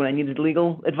ally, because when I needed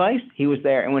legal advice, he was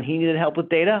there, and when he needed help with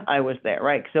data, I was there,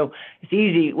 right? So it's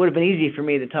easy, it would have been easy for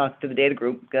me to talk to the data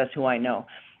group, because that's who I know.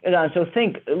 So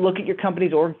look at your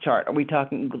company's org chart.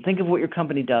 Think of what your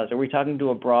company does. Are we talking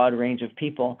to a broad range of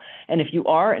people? And if you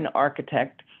are an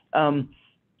architect,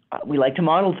 we like to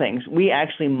model things. We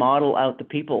actually model out the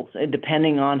people,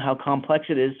 depending on how complex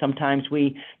it is. Sometimes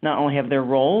we not only have their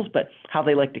roles, but how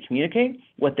they like to communicate,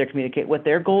 what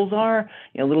their goals are,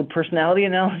 a little personality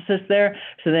analysis there.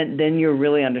 So then you're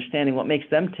really understanding what makes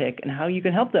them tick and how you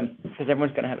can help them, because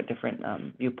everyone's going to have a different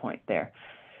viewpoint there.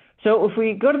 So if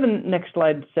we go to the next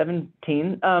slide,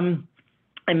 17,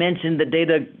 I mentioned that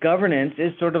data governance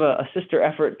is sort of a sister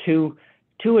effort to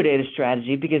a data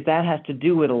strategy, because that has to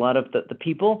do with a lot of the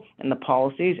people and the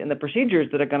policies and the procedures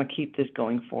that are going to keep this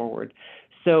going forward.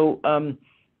 So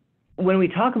when we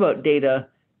talk about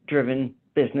data-driven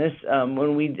business,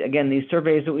 again, these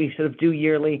surveys that we sort of do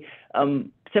yearly,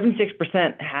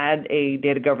 76% had a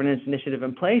data governance initiative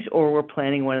in place or were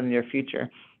planning one in the near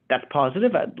future. That's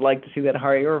positive. I'd like to see that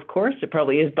higher, of course. It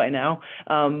probably is by now.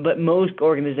 But most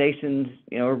organizations,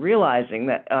 are realizing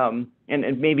that,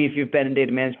 and maybe if you've been in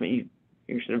data management,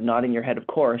 you're sort of nodding your head, of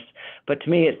course. But to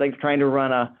me, it's like trying to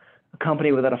run a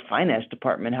company without a finance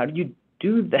department. How do you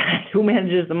do that? Who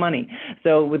manages the money?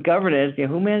 So with governance,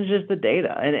 who manages the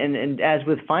data? And as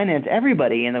with finance,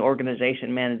 everybody in the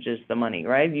organization manages the money,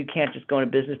 right? You can't just go on a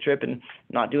business trip and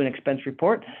not do an expense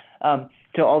report.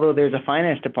 So although there's a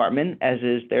finance department,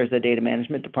 there's a data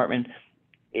management department,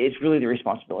 it's really the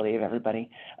responsibility of everybody.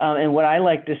 And what I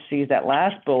like to see is that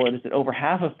last bullet is that over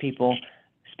half of people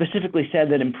specifically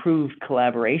said that improved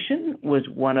collaboration was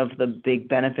one of the big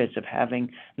benefits of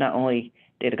having not only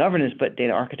data governance, but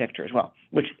data architecture as well,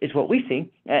 which is what we see.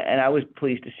 And I was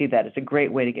pleased to see that. It's a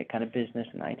great way to get kind of business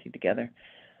and IT together.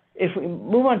 If we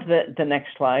move on to the next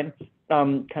slide,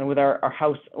 kind of with our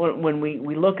house, when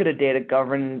we look at a data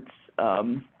governance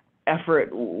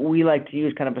effort, we like to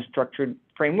use kind of a structured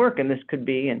framework, and this could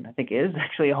be, and I think is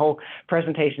actually a whole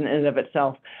presentation in and of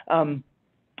itself.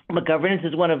 But governance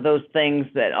is one of those things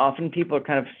that often people are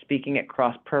kind of speaking at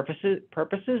cross purposes,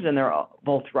 and they're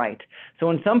both right. So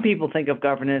when some people think of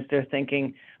governance, I'm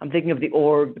thinking of the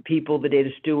org, the people, the data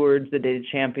stewards, the data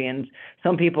champions.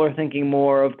 Some people are thinking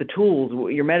more of the tools,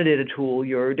 your metadata tool,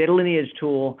 your data lineage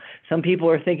tool. Some people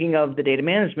are thinking of the data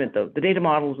management, the data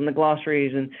models and the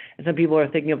glossaries, and some people are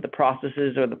thinking of the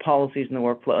processes or the policies and the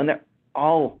workflow. And they're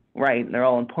all right, and they're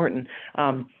all important.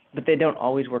 But they don't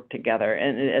always work together.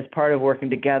 And as part of working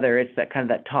together, it's that kind of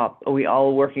that top, are we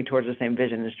all working towards the same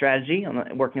vision and strategy,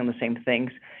 working on the same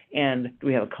things? And do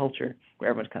we have a culture where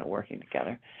everyone's kind of working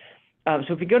together? So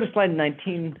if you go to slide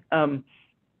 19, on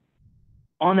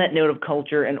that note of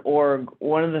culture and org,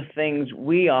 one of the things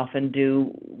we often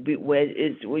do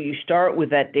is when you start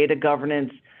with that data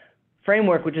governance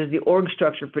framework, which is the org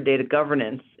structure for data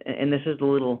governance, and this is a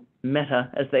little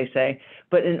meta, as they say,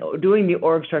 but in doing the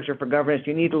org structure for governance,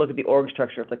 you need to look at the org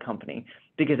structure of the company,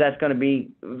 because that's going to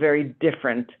be very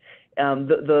different.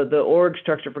 The org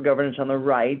structure for governance on the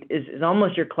right is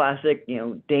almost your classic,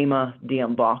 DAMA,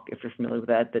 DMBOK, if you're familiar with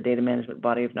that, the data management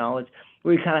body of knowledge,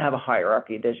 where you kind of have a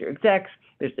hierarchy. There's your execs,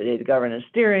 there's the data governance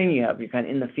steering, you have your kind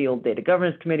of in the field data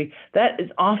governance committee. That is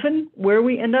often where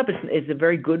we end up. It's a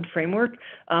very good framework,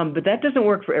 but that doesn't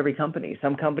work for every company.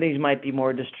 Some companies might be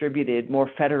more distributed,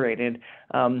 more federated.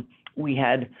 We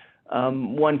had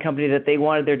one company that they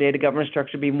wanted their data governance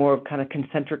structure to be more of kind of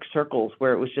concentric circles,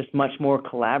 where it was just much more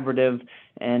collaborative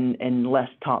and less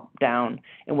top down.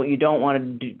 And what you don't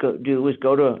want to do is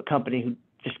go to a company who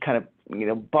just kind of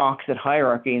box at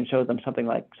hierarchy and show them something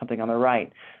on the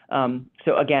right.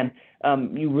 So again,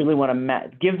 you really want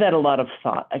to give that a lot of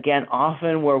thought. Again,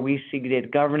 often where we see data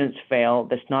governance fail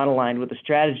that's not aligned with the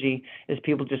strategy is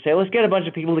people just say, let's get a bunch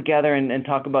of people together and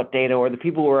talk about data, or the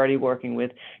people we're already working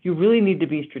with. You really need to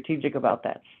be strategic about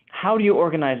that. How do you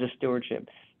organize a stewardship?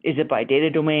 Is it by data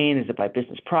domain? Is it by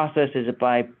business process? Is it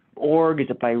by org? Is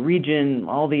it by region?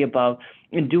 All the above.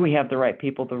 And do we have the right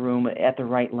people in the room at the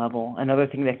right level? Another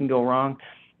thing that can go wrong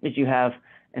is you have,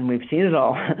 and we've seen it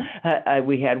all,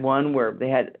 we had one where they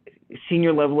had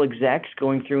senior level execs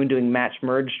going through and doing match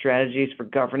merge strategies for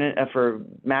governance, for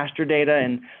master data,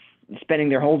 and spending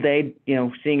their whole day,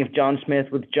 seeing if John Smith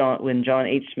when John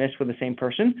H. Smith were the same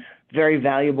person. Very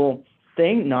valuable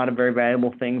thing, not a very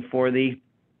valuable thing for the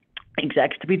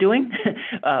execs to be doing.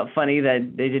 Funny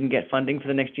that they didn't get funding for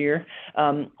the next year.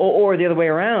 Or the other way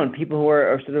around, people who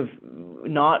are sort of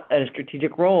not at a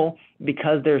strategic role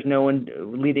because there's no one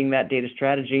leading that data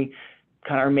strategy,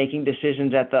 kind of are making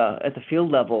decisions at the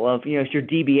field level of, if your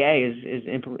DBA is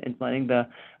implementing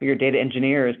your data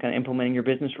engineer is kind of implementing your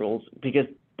business rules because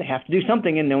they have to do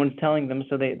something and no one's telling them,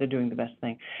 so they're doing the best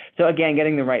thing. So again,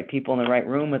 getting the right people in the right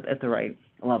room at the right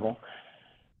level.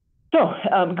 So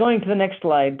going to the next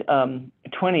slide,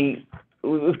 20,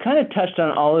 we've kind of touched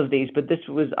on all of these, but this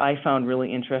I found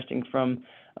really interesting from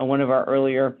one of our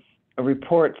earlier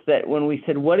reports, that when we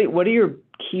said, what are your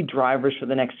key drivers for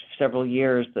the next several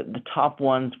years, the top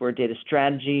ones were data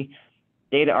strategy,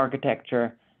 data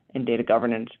architecture, and data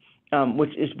governance,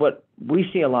 which is what we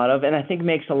see a lot of, and I think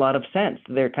makes a lot of sense.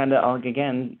 They're kind of,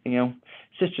 again,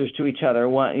 sisters to each other.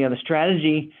 The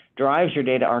strategy drives your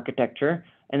data architecture,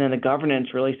 and then the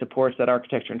governance really supports that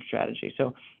architecture and strategy.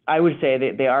 So I would say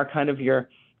that they are kind of your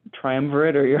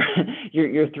triumvirate, or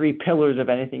your three pillars of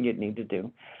anything you'd need to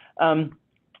do.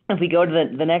 If we go to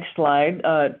the next slide,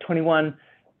 21,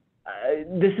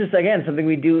 this is, again, something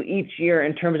we do each year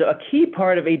in terms of a key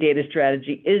part of a data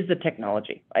strategy is the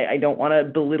technology. I don't want to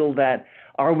belittle that.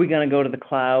 Are we going to go to the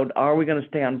cloud? Are we going to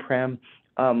stay on-prem?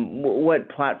 What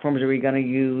platforms are we going to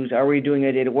use? Are we doing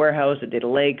a data warehouse, a data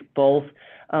lake, both?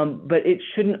 But it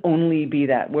shouldn't only be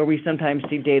that. Where we sometimes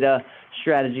see data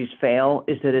strategies fail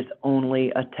is that it's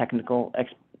only a technical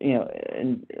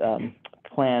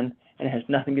plan, and it has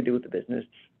nothing to do with the business.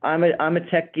 I'm a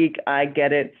tech geek. I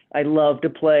get it. I love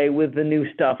to play with the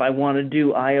new stuff. I want to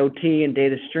do IoT and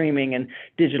data streaming and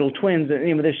digital twins.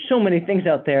 There's so many things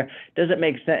out there. Does it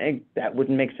make sense? That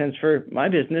wouldn't make sense for my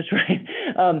business,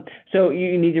 right? So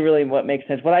you need to really what makes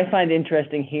sense. What I find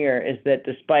interesting here is that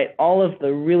despite all of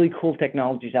the really cool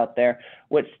technologies out there,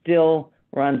 what still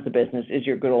runs the business is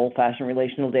your good old-fashioned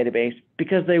relational database,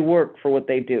 because they work for what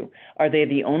they do. Are they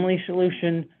the only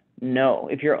solution? No.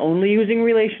 If you're only using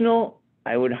relational,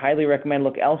 I would highly recommend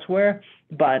look elsewhere.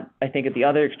 But I think at the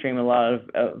other extreme, a lot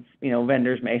of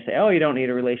vendors may say, oh, you don't need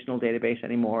a relational database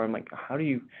anymore. I'm like, how do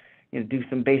you, do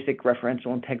some basic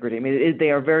referential integrity? I mean,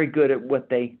 they are very good at what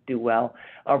they do well.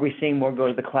 Are we seeing more go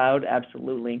to the cloud?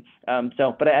 Absolutely.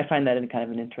 But I find that in kind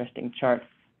of an interesting chart.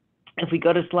 If we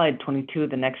go to slide 22,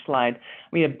 the next slide,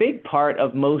 a big part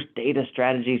of most data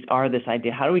strategies are this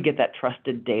idea: how do we get that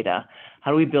trusted data?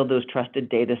 How do we build those trusted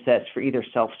data sets for either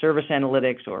self-service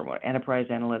analytics or more enterprise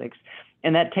analytics?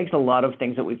 And that takes a lot of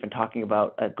things that we've been talking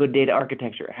about: good data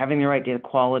architecture, having the right data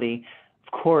quality,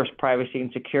 of course, privacy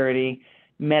and security,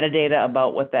 metadata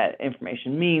about what that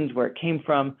information means, where it came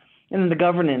from, and then the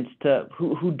governance to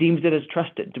who deems it as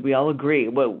trusted. Do we all agree?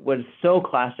 What is so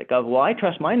classic of, well, I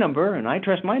trust my number and I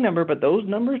trust my number, but those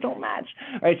numbers don't match,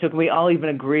 right? So can we all even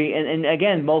agree? And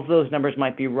again, both of those numbers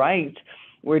might be right.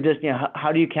 We're just,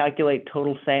 how do you calculate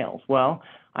total sales? Well,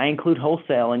 I include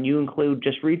wholesale and you include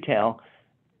just retail.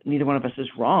 Neither one of us is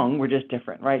wrong. We're just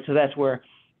different, right? So that's where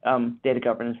data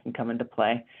governance can come into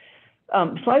play.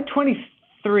 Slide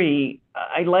 23,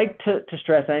 I like to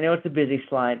stress, and I know it's a busy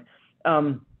slide,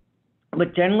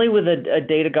 but generally with a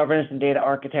data governance and data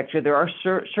architecture, there are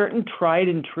certain tried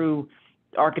and true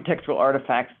architectural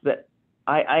artifacts that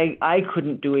I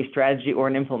couldn't do a strategy or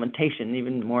an implementation,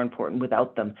 even more important,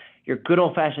 without them. Your good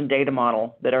old-fashioned data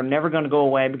model that are never going to go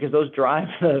away because those drive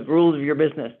the rules of your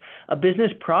business. A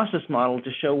business process model to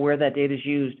show where that data is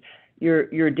used.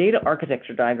 Your data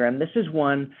architecture diagram, this is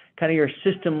one kind of your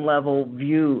system level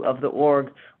view of the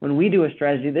org. When we do a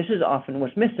strategy, this is often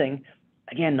what's missing.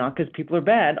 Again, not because people are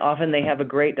bad. Often they have a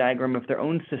great diagram of their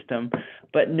own system,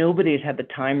 but nobody has had the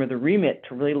time or the remit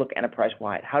to really look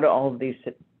enterprise-wide. How do all of these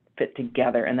fit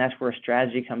together? And that's where a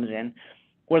strategy comes in.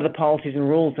 What are the policies and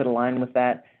rules that align with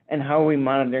that? And how are we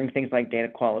monitoring things like data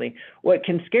quality? What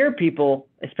can scare people,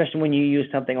 especially when you use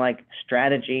something like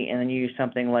strategy and then you use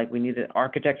something like we need an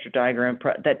architecture diagram,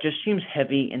 that just seems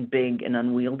heavy and big and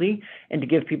unwieldy. And to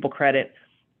give people credit,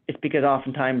 it's because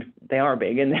oftentimes they are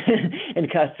big and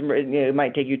customers, it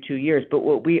might take you 2 years. But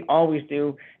what we always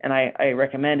do, and I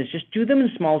recommend, is just do them in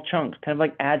small chunks, kind of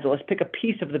like Agile. Let's pick a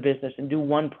piece of the business and do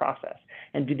one process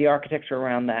and do the architecture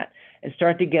around that and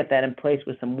start to get that in place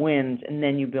with some wins, and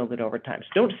then you build it over time.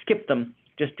 So don't skip them,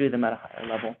 just do them at a higher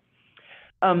level.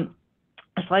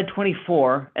 Slide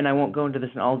 24, and I won't go into this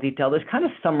in all detail, this kind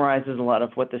of summarizes a lot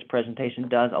of what this presentation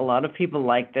does. A lot of people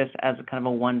like this as a kind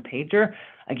of a one-pager.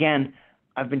 Again,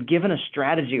 I've been given a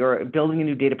strategy or building a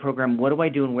new data program. What do I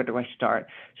do and where do I start?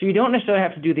 So you don't necessarily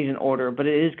have to do these in order, but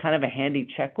it is kind of a handy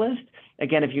checklist.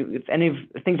 Again, if any of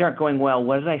things aren't going well,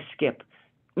 what did I skip?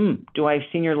 Do I have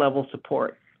senior level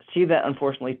support? See that,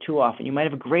 unfortunately, too often. You might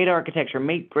have a great architecture,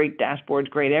 make great dashboards,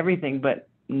 great everything, but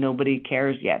nobody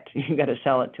cares yet. You got to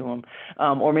sell it to them.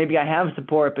 Or maybe I have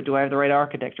support, but do I have the right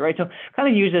architecture, right? So kind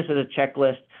of use this as a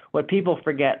checklist. What people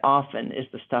forget often is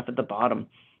the stuff at the bottom.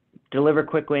 deliver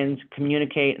quick wins,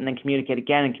 communicate, and then communicate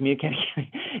again and communicate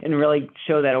again, and really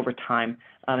show that over time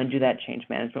and do that change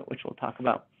management, which we'll talk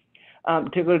about.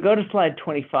 To go to slide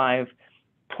 25,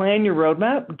 plan your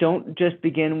roadmap. Don't just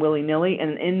begin willy-nilly,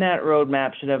 and in that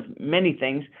roadmap should have many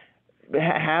things.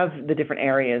 Have the different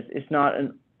areas. It's not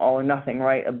an all or nothing,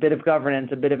 right? A bit of governance,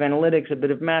 a bit of analytics, a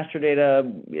bit of master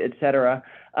data, et cetera.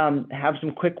 Have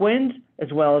some quick wins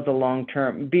as well as a long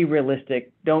term. Be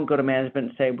realistic. Don't go to management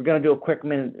and say, we're going to do a quick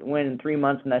win in 3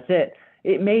 months and that's it.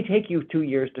 It may take you 2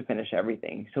 years to finish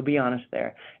everything. So be honest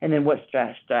there. And then what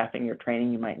staffing or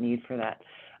training you might need for that.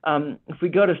 If we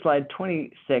go to slide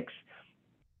 26,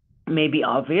 may be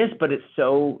obvious, but it's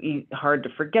so hard to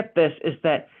forget this, is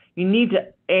that you need to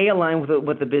align with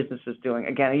what the business is doing.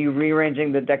 Again, are you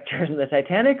rearranging the deck chairs in the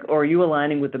Titanic, or are you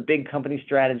aligning with the big company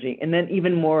strategy? And then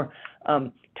even more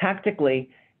tactically,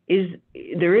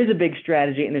 there is a big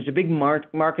strategy and there's a big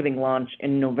marketing launch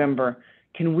in November.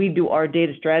 Can we do our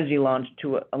data strategy launch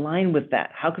to align with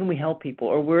that? How can we help people?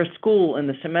 Or we're a school and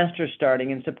the semester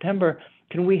starting in September.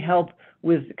 Can we help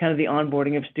with kind of the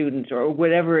onboarding of students or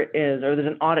whatever it is, or there's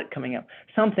an audit coming up,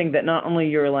 something that not only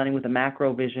you're aligning with the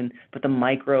macro vision, but the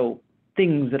micro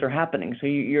things that are happening. So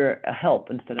you're a help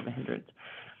instead of a hindrance.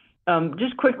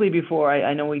 Just quickly before,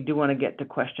 I know we do want to get to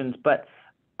questions, but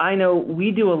I know we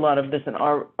do a lot of this in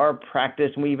our practice,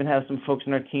 and we even have some folks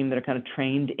in our team that are kind of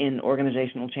trained in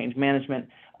organizational change management.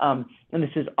 And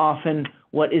this is often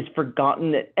what is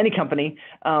forgotten at any company,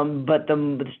 but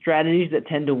the strategies that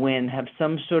tend to win have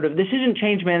some sort of, this isn't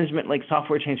change management like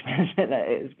software change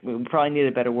management, we probably need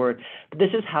a better word, but this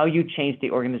is how you change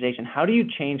the organization. How do you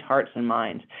change hearts and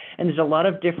minds? And there's a lot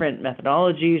of different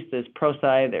methodologies. There's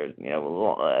ProSci, there's,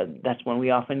 that's one we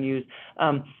often use,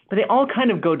 but they all kind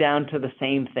of go down to the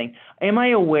same thing. Am I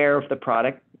aware of the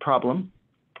product problem?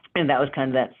 And that was kind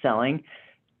of that selling.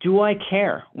 Do I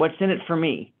care? What's in it for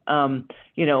me?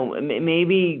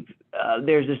 Maybe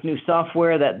there's this new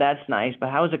software that's nice, but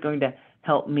how is it going to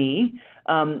help me?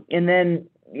 And then,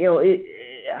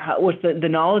 what's the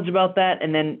knowledge about that?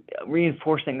 And then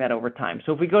reinforcing that over time.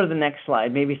 So if we go to the next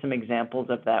slide, maybe some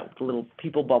examples of that with little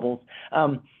people bubbles.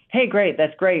 Hey, great,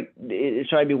 that's great.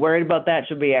 Should I be worried about that?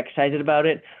 Should I be excited about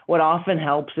it? What often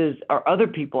helps is, are other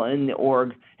people in the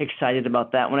org excited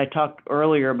about that? When I talked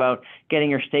earlier about getting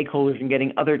your stakeholders and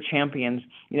getting other champions,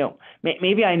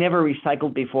 maybe I never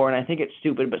recycled before and I think it's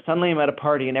stupid, but suddenly I'm at a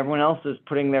party and everyone else is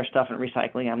putting their stuff in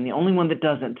recycling. I'm the only one that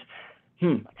doesn't. I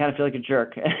kind of feel like a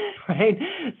jerk, right?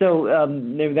 So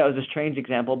maybe that was a strange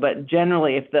example, but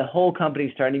generally, if the whole company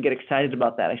is starting to get excited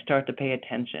about that, I start to pay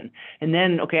attention. And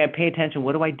then, okay, I pay attention.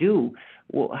 What do I do?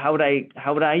 Well, how would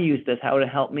I use this? How would it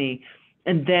help me?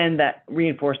 And then that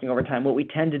reinforcing over time. What we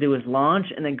tend to do is launch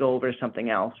and then go over to something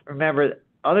else. Remember,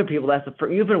 other people,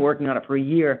 you've been working on it for a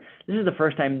year. This is the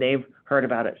first time they've heard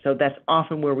about it. So that's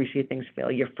often where we see things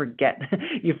fail. You forget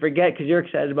because you're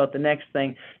excited about the next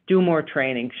thing. Do more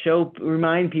training.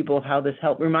 Remind people of how this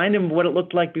helped. Remind them of what it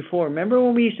looked like before. Remember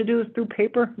when we used to do this through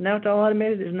paper? Now it's all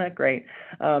automated. Isn't that great?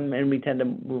 And we tend to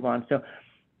move on. So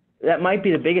that might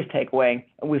be the biggest takeaway.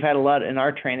 We've had a lot in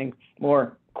our training,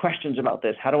 more questions about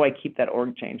this. How do I keep that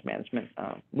org change management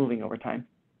moving over time?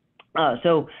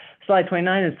 So slide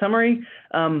 29 in summary,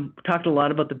 talked a lot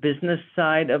about the business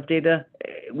side of data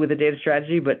with a data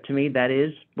strategy, but to me that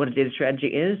is what a data strategy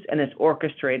is, and it's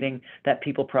orchestrating that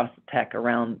people, process, tech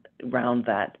around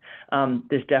that.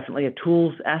 There's definitely a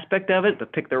tools aspect of it,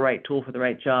 but pick the right tool for the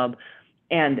right job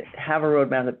and have a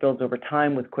roadmap that builds over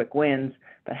time with quick wins,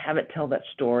 but have it tell that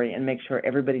story and make sure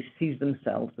everybody sees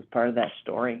themselves as part of that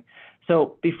story.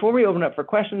 So before we open up for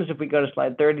questions, if we go to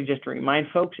slide 30, just to remind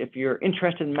folks, if you're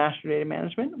interested in master data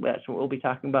management, that's what we'll be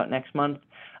talking about next month.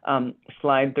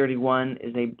 Slide 31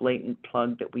 is a blatant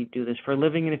plug that we do this for a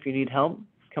living, and if you need help,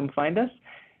 come find us.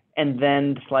 And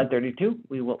then slide 32,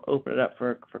 we will open it up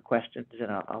for questions,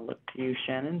 and I'll look to you,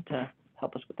 Shannon, to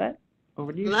help us with that.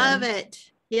 Over to you, Love Shannon. it.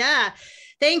 Yeah.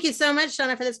 Thank you so much,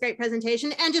 Donna, for this great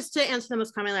presentation. And just to answer the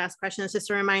most commonly asked questions, just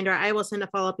a reminder, I will send a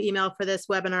follow-up email for this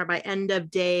webinar by end of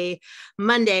day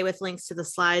Monday with links to the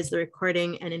slides, the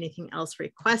recording, and anything else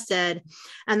requested.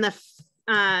 And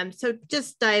so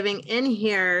just diving in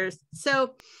here.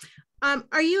 So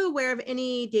are you aware of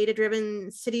any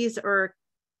data-driven cities or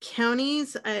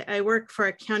counties? I work for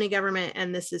a county government,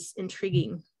 and this is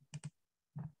intriguing.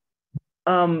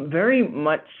 Very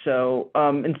much so.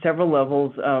 In several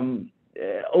levels,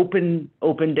 open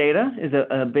data is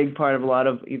a big part of a lot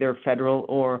of either federal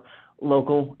or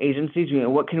local agencies.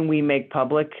 What can we make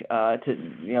public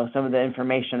to some of the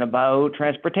information about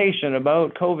transportation,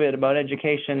 about COVID, about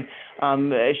education,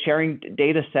 sharing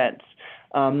data sets.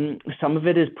 Some of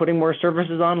it is putting more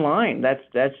services online.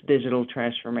 That's digital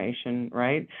transformation,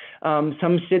 right?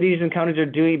 Some cities and counties are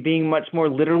being much more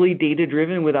literally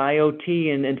data-driven with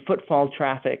IoT and footfall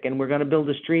traffic. And we're going to build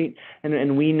a street,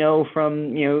 and we know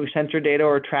from sensor data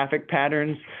or traffic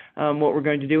patterns what we're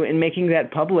going to do. And making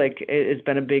that public has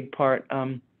been a big part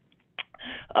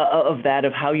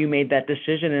of how you made that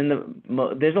decision.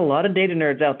 And there's a lot of data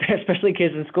nerds out there, especially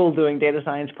kids in school doing data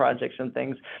science projects and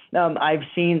things. I've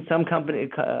seen some company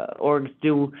orgs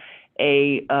do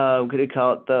a what do you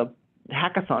call it, the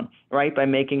hackathon, right, by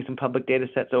making some public data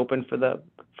sets open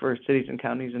for cities and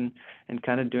counties, and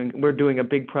kind of we're doing a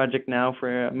big project now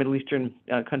for a Middle Eastern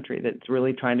country that's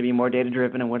really trying to be more data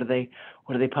driven, and what do they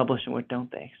publish and what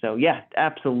don't they. So yeah,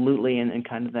 absolutely. And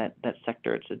kind of that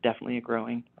sector, it's definitely a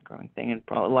growing thing, and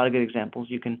a lot of good examples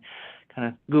you can kind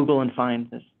of Google and find.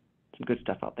 There's some good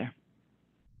stuff out there.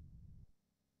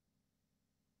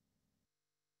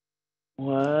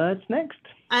 What's next?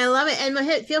 I love it. And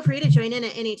Mohit, feel free to join in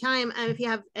at any time if you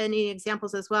have any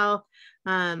examples as well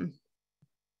to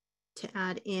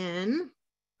add in.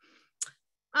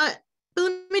 But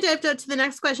let me dive to the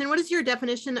next question. What is your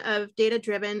definition of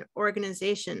data-driven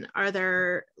organization? Are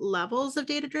there levels of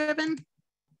data-driven?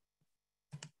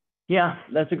 Yeah,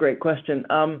 that's a great question.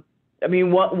 I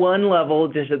mean, one level,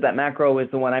 just at that macro,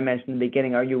 is the one I mentioned in the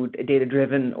beginning. Are you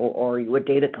data-driven, or are you a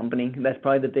data company? That's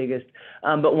probably the biggest.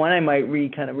 But one I might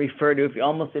kind of refer to,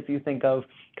 if you think of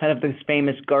kind of this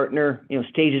famous Gartner,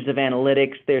 stages of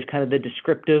analytics. There's kind of the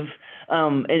descriptive, I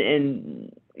don't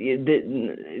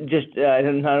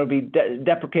know to be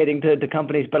deprecating to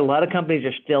companies, but a lot of companies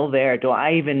are still there. Do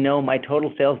I even know my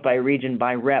total sales by region,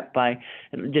 by rep, by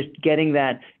just getting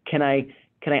that? Can I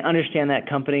understand that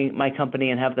my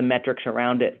company, and have the metrics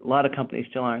around it? A lot of companies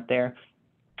still aren't there.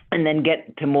 And then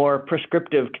get to more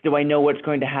prescriptive. Do I know what's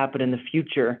going to happen in the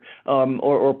future,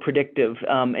 or predictive?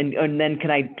 And then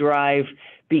can I drive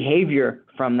behavior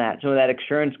from that? So that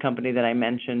insurance company that I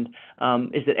mentioned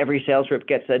is that every sales rep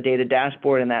gets a data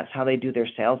dashboard, and that's how they do their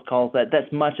sales calls.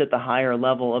 That's much at the higher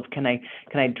level of can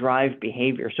I drive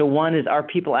behavior? So one is, are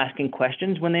people asking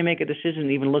questions when they make a decision,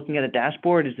 even looking at a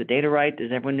dashboard? Is the data right?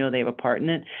 Does everyone know they have a part in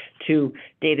it? Two,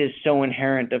 data is so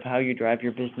inherent of how you drive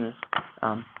your business.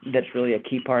 That's really a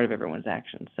key part of everyone's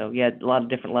actions. So yeah, a lot of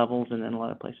different levels and then a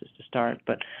lot of places to start.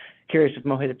 But curious if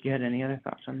Mohit, if you had any other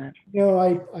thoughts on that.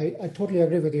 I totally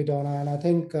agree with you, Donna. And I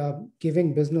think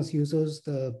giving business users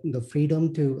the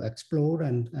freedom to explore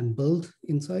and build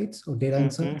insights or data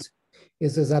insights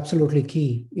is absolutely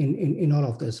key in all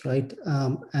of this, right?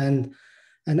 And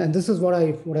this is what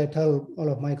I tell all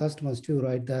of my customers too,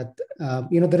 right? That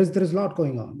there is a lot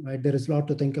going on, right? There is a lot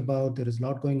to think about. There is a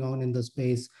lot going on in the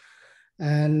space.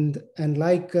 And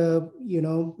like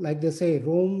they say,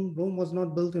 Rome was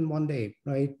not built in one day,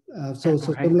 right? So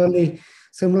similarly,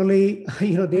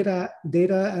 data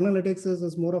analytics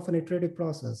is more of an iterative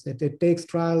process. It takes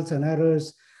trials and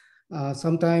errors.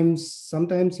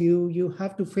 Sometimes you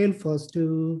have to fail first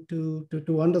to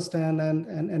understand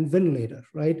and win later,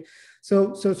 right?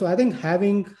 So I think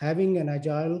having an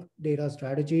agile data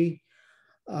strategy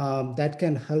that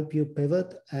can help you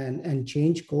pivot and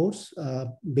change course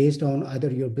based on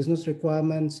either your business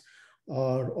requirements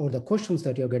or the questions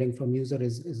that you're getting from user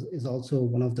is also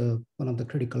one of the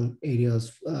critical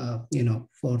areas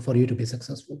for you to be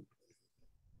successful.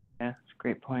 Yeah, that's a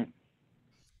great point.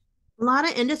 A lot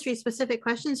of industry specific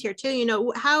questions here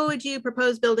too. How would you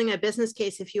propose building a business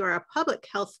case if you are a public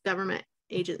health government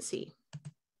agency?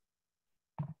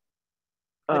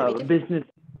 A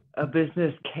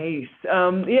business case.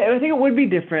 Yeah, I think it would be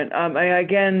different.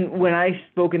 Again, when I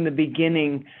spoke in the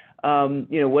beginning,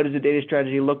 what does a data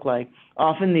strategy look like?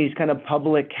 Often these kind of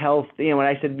public health, when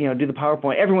I said, do the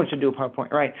PowerPoint, everyone should do a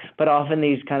PowerPoint, right? But often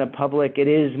these kind of public, it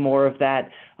is more of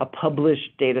that, a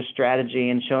published data strategy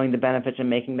and showing the benefits and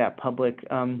making that public,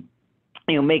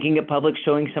 making it public,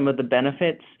 showing some of the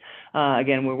benefits.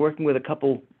 Again, we're working with a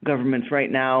couple governments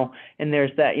right now, and there's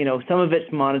that, some of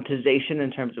it's monetization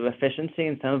in terms of efficiency,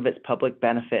 and some of it's public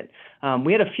benefit.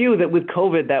 We had a few that with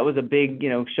COVID, that was a big,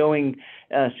 showing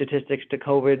statistics to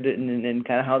COVID and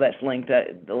kind of how that's linked.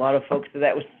 A lot of folks,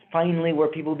 that was finally where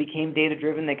people became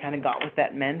data-driven. They kind of got what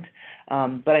that meant.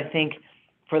 But I think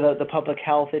for the public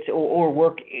health, it's or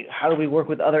work. How do we work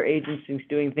with other agencies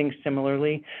doing things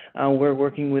similarly? We're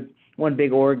working with one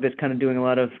big org that's kind of doing a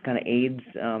lot of kind of AIDS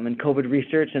and COVID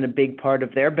research, and a big part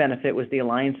of their benefit was the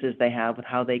alliances they have with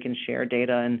how they can share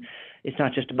data it's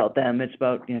not just about them, it's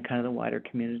about, you know, kind of the wider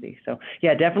community. So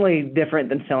yeah, definitely different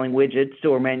than selling widgets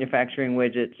or manufacturing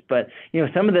widgets, but, you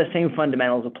know, some of the same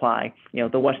fundamentals apply. You know,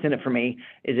 the what's in it for me,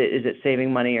 is it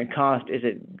saving money and cost? Is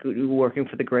it working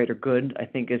for the greater good? I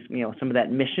think is, you know, some of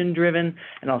that mission driven,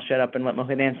 and I'll shut up and let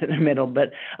Mohit answer in the middle,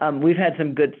 but we've had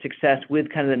some good success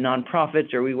with kind of the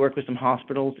nonprofits, or we work with some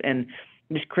hospitals, and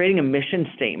just creating a mission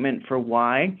statement for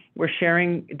why we're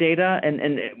sharing data.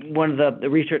 And one of the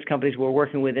research companies we're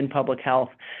working with in public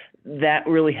health, that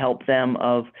really helped them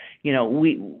of, you know,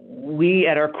 we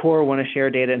at our core want to share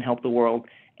data and help the world.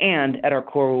 And at our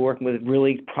core, we're working with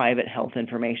really private health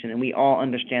information, and we all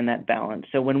understand that balance.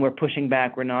 So when we're pushing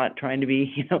back, we're not trying to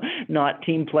be, you know, not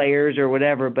team players or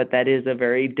whatever, but that is a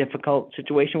very difficult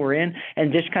situation we're in.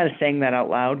 And just kind of saying that out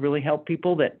loud really helped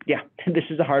people that, yeah, this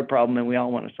is a hard problem and we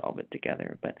all want to solve it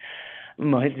together. But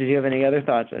Mohit, did you have any other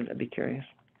thoughts? I'd be curious.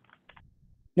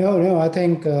 No, I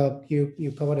think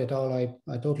you covered it all.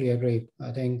 I totally agree.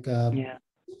 I think, yeah,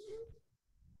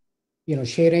 you know,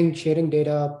 sharing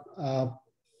data,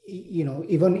 you know,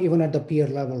 even at the peer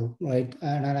level, right?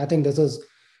 And I think this is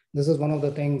one of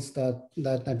the things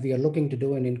that we are looking to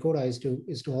do in Encoda is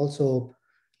to also,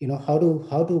 you know, how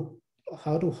to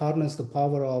harness the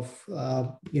power of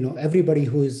you know, everybody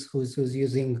who's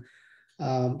using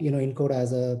you know, Encoda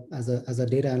as a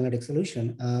data analytics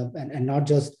solution, and not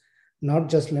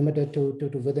just limited to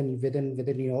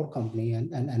within your company.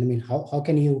 And I mean, how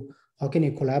can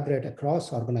you collaborate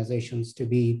across organizations to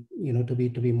be, you know, to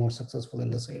be more successful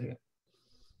in this area?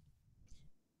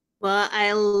 Well,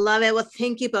 I love it. Well,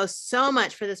 thank you both so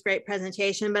much for this great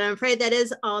presentation, but I'm afraid that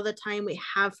is all the time we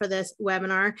have for this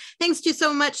webinar. Thanks to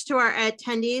so much to our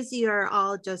attendees. You are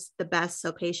all just the best,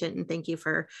 so patient, and thank you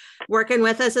for working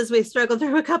with us as we struggle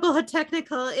through a couple of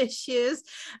technical issues,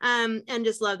 and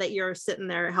just love that you're sitting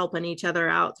there helping each other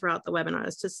out throughout the webinar.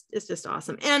 It's just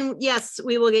awesome. And yes,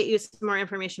 we will get you some more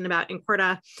information about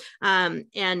Encoda,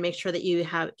 and make sure that you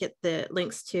get the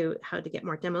links to how to get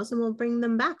more demos, and we'll bring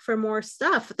them back for more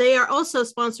stuff. They are also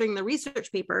sponsoring the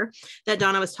research paper that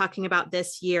Donna was talking about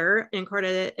this year.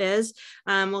 Encoda is.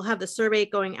 We'll have the survey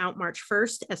going out March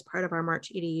 1st as part of our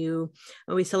March EDU.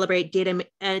 We celebrate Data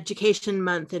Education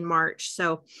Month in March.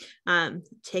 So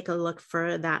take a look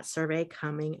for that survey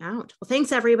coming out. Well,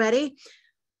 thanks everybody.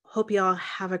 Hope you all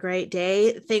have a great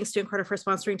day. Thanks to Encoda for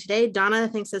sponsoring today. Donna,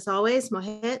 thanks as always.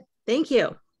 Mohit, thank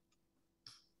you.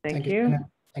 Thank you.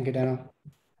 Thank you, Dana.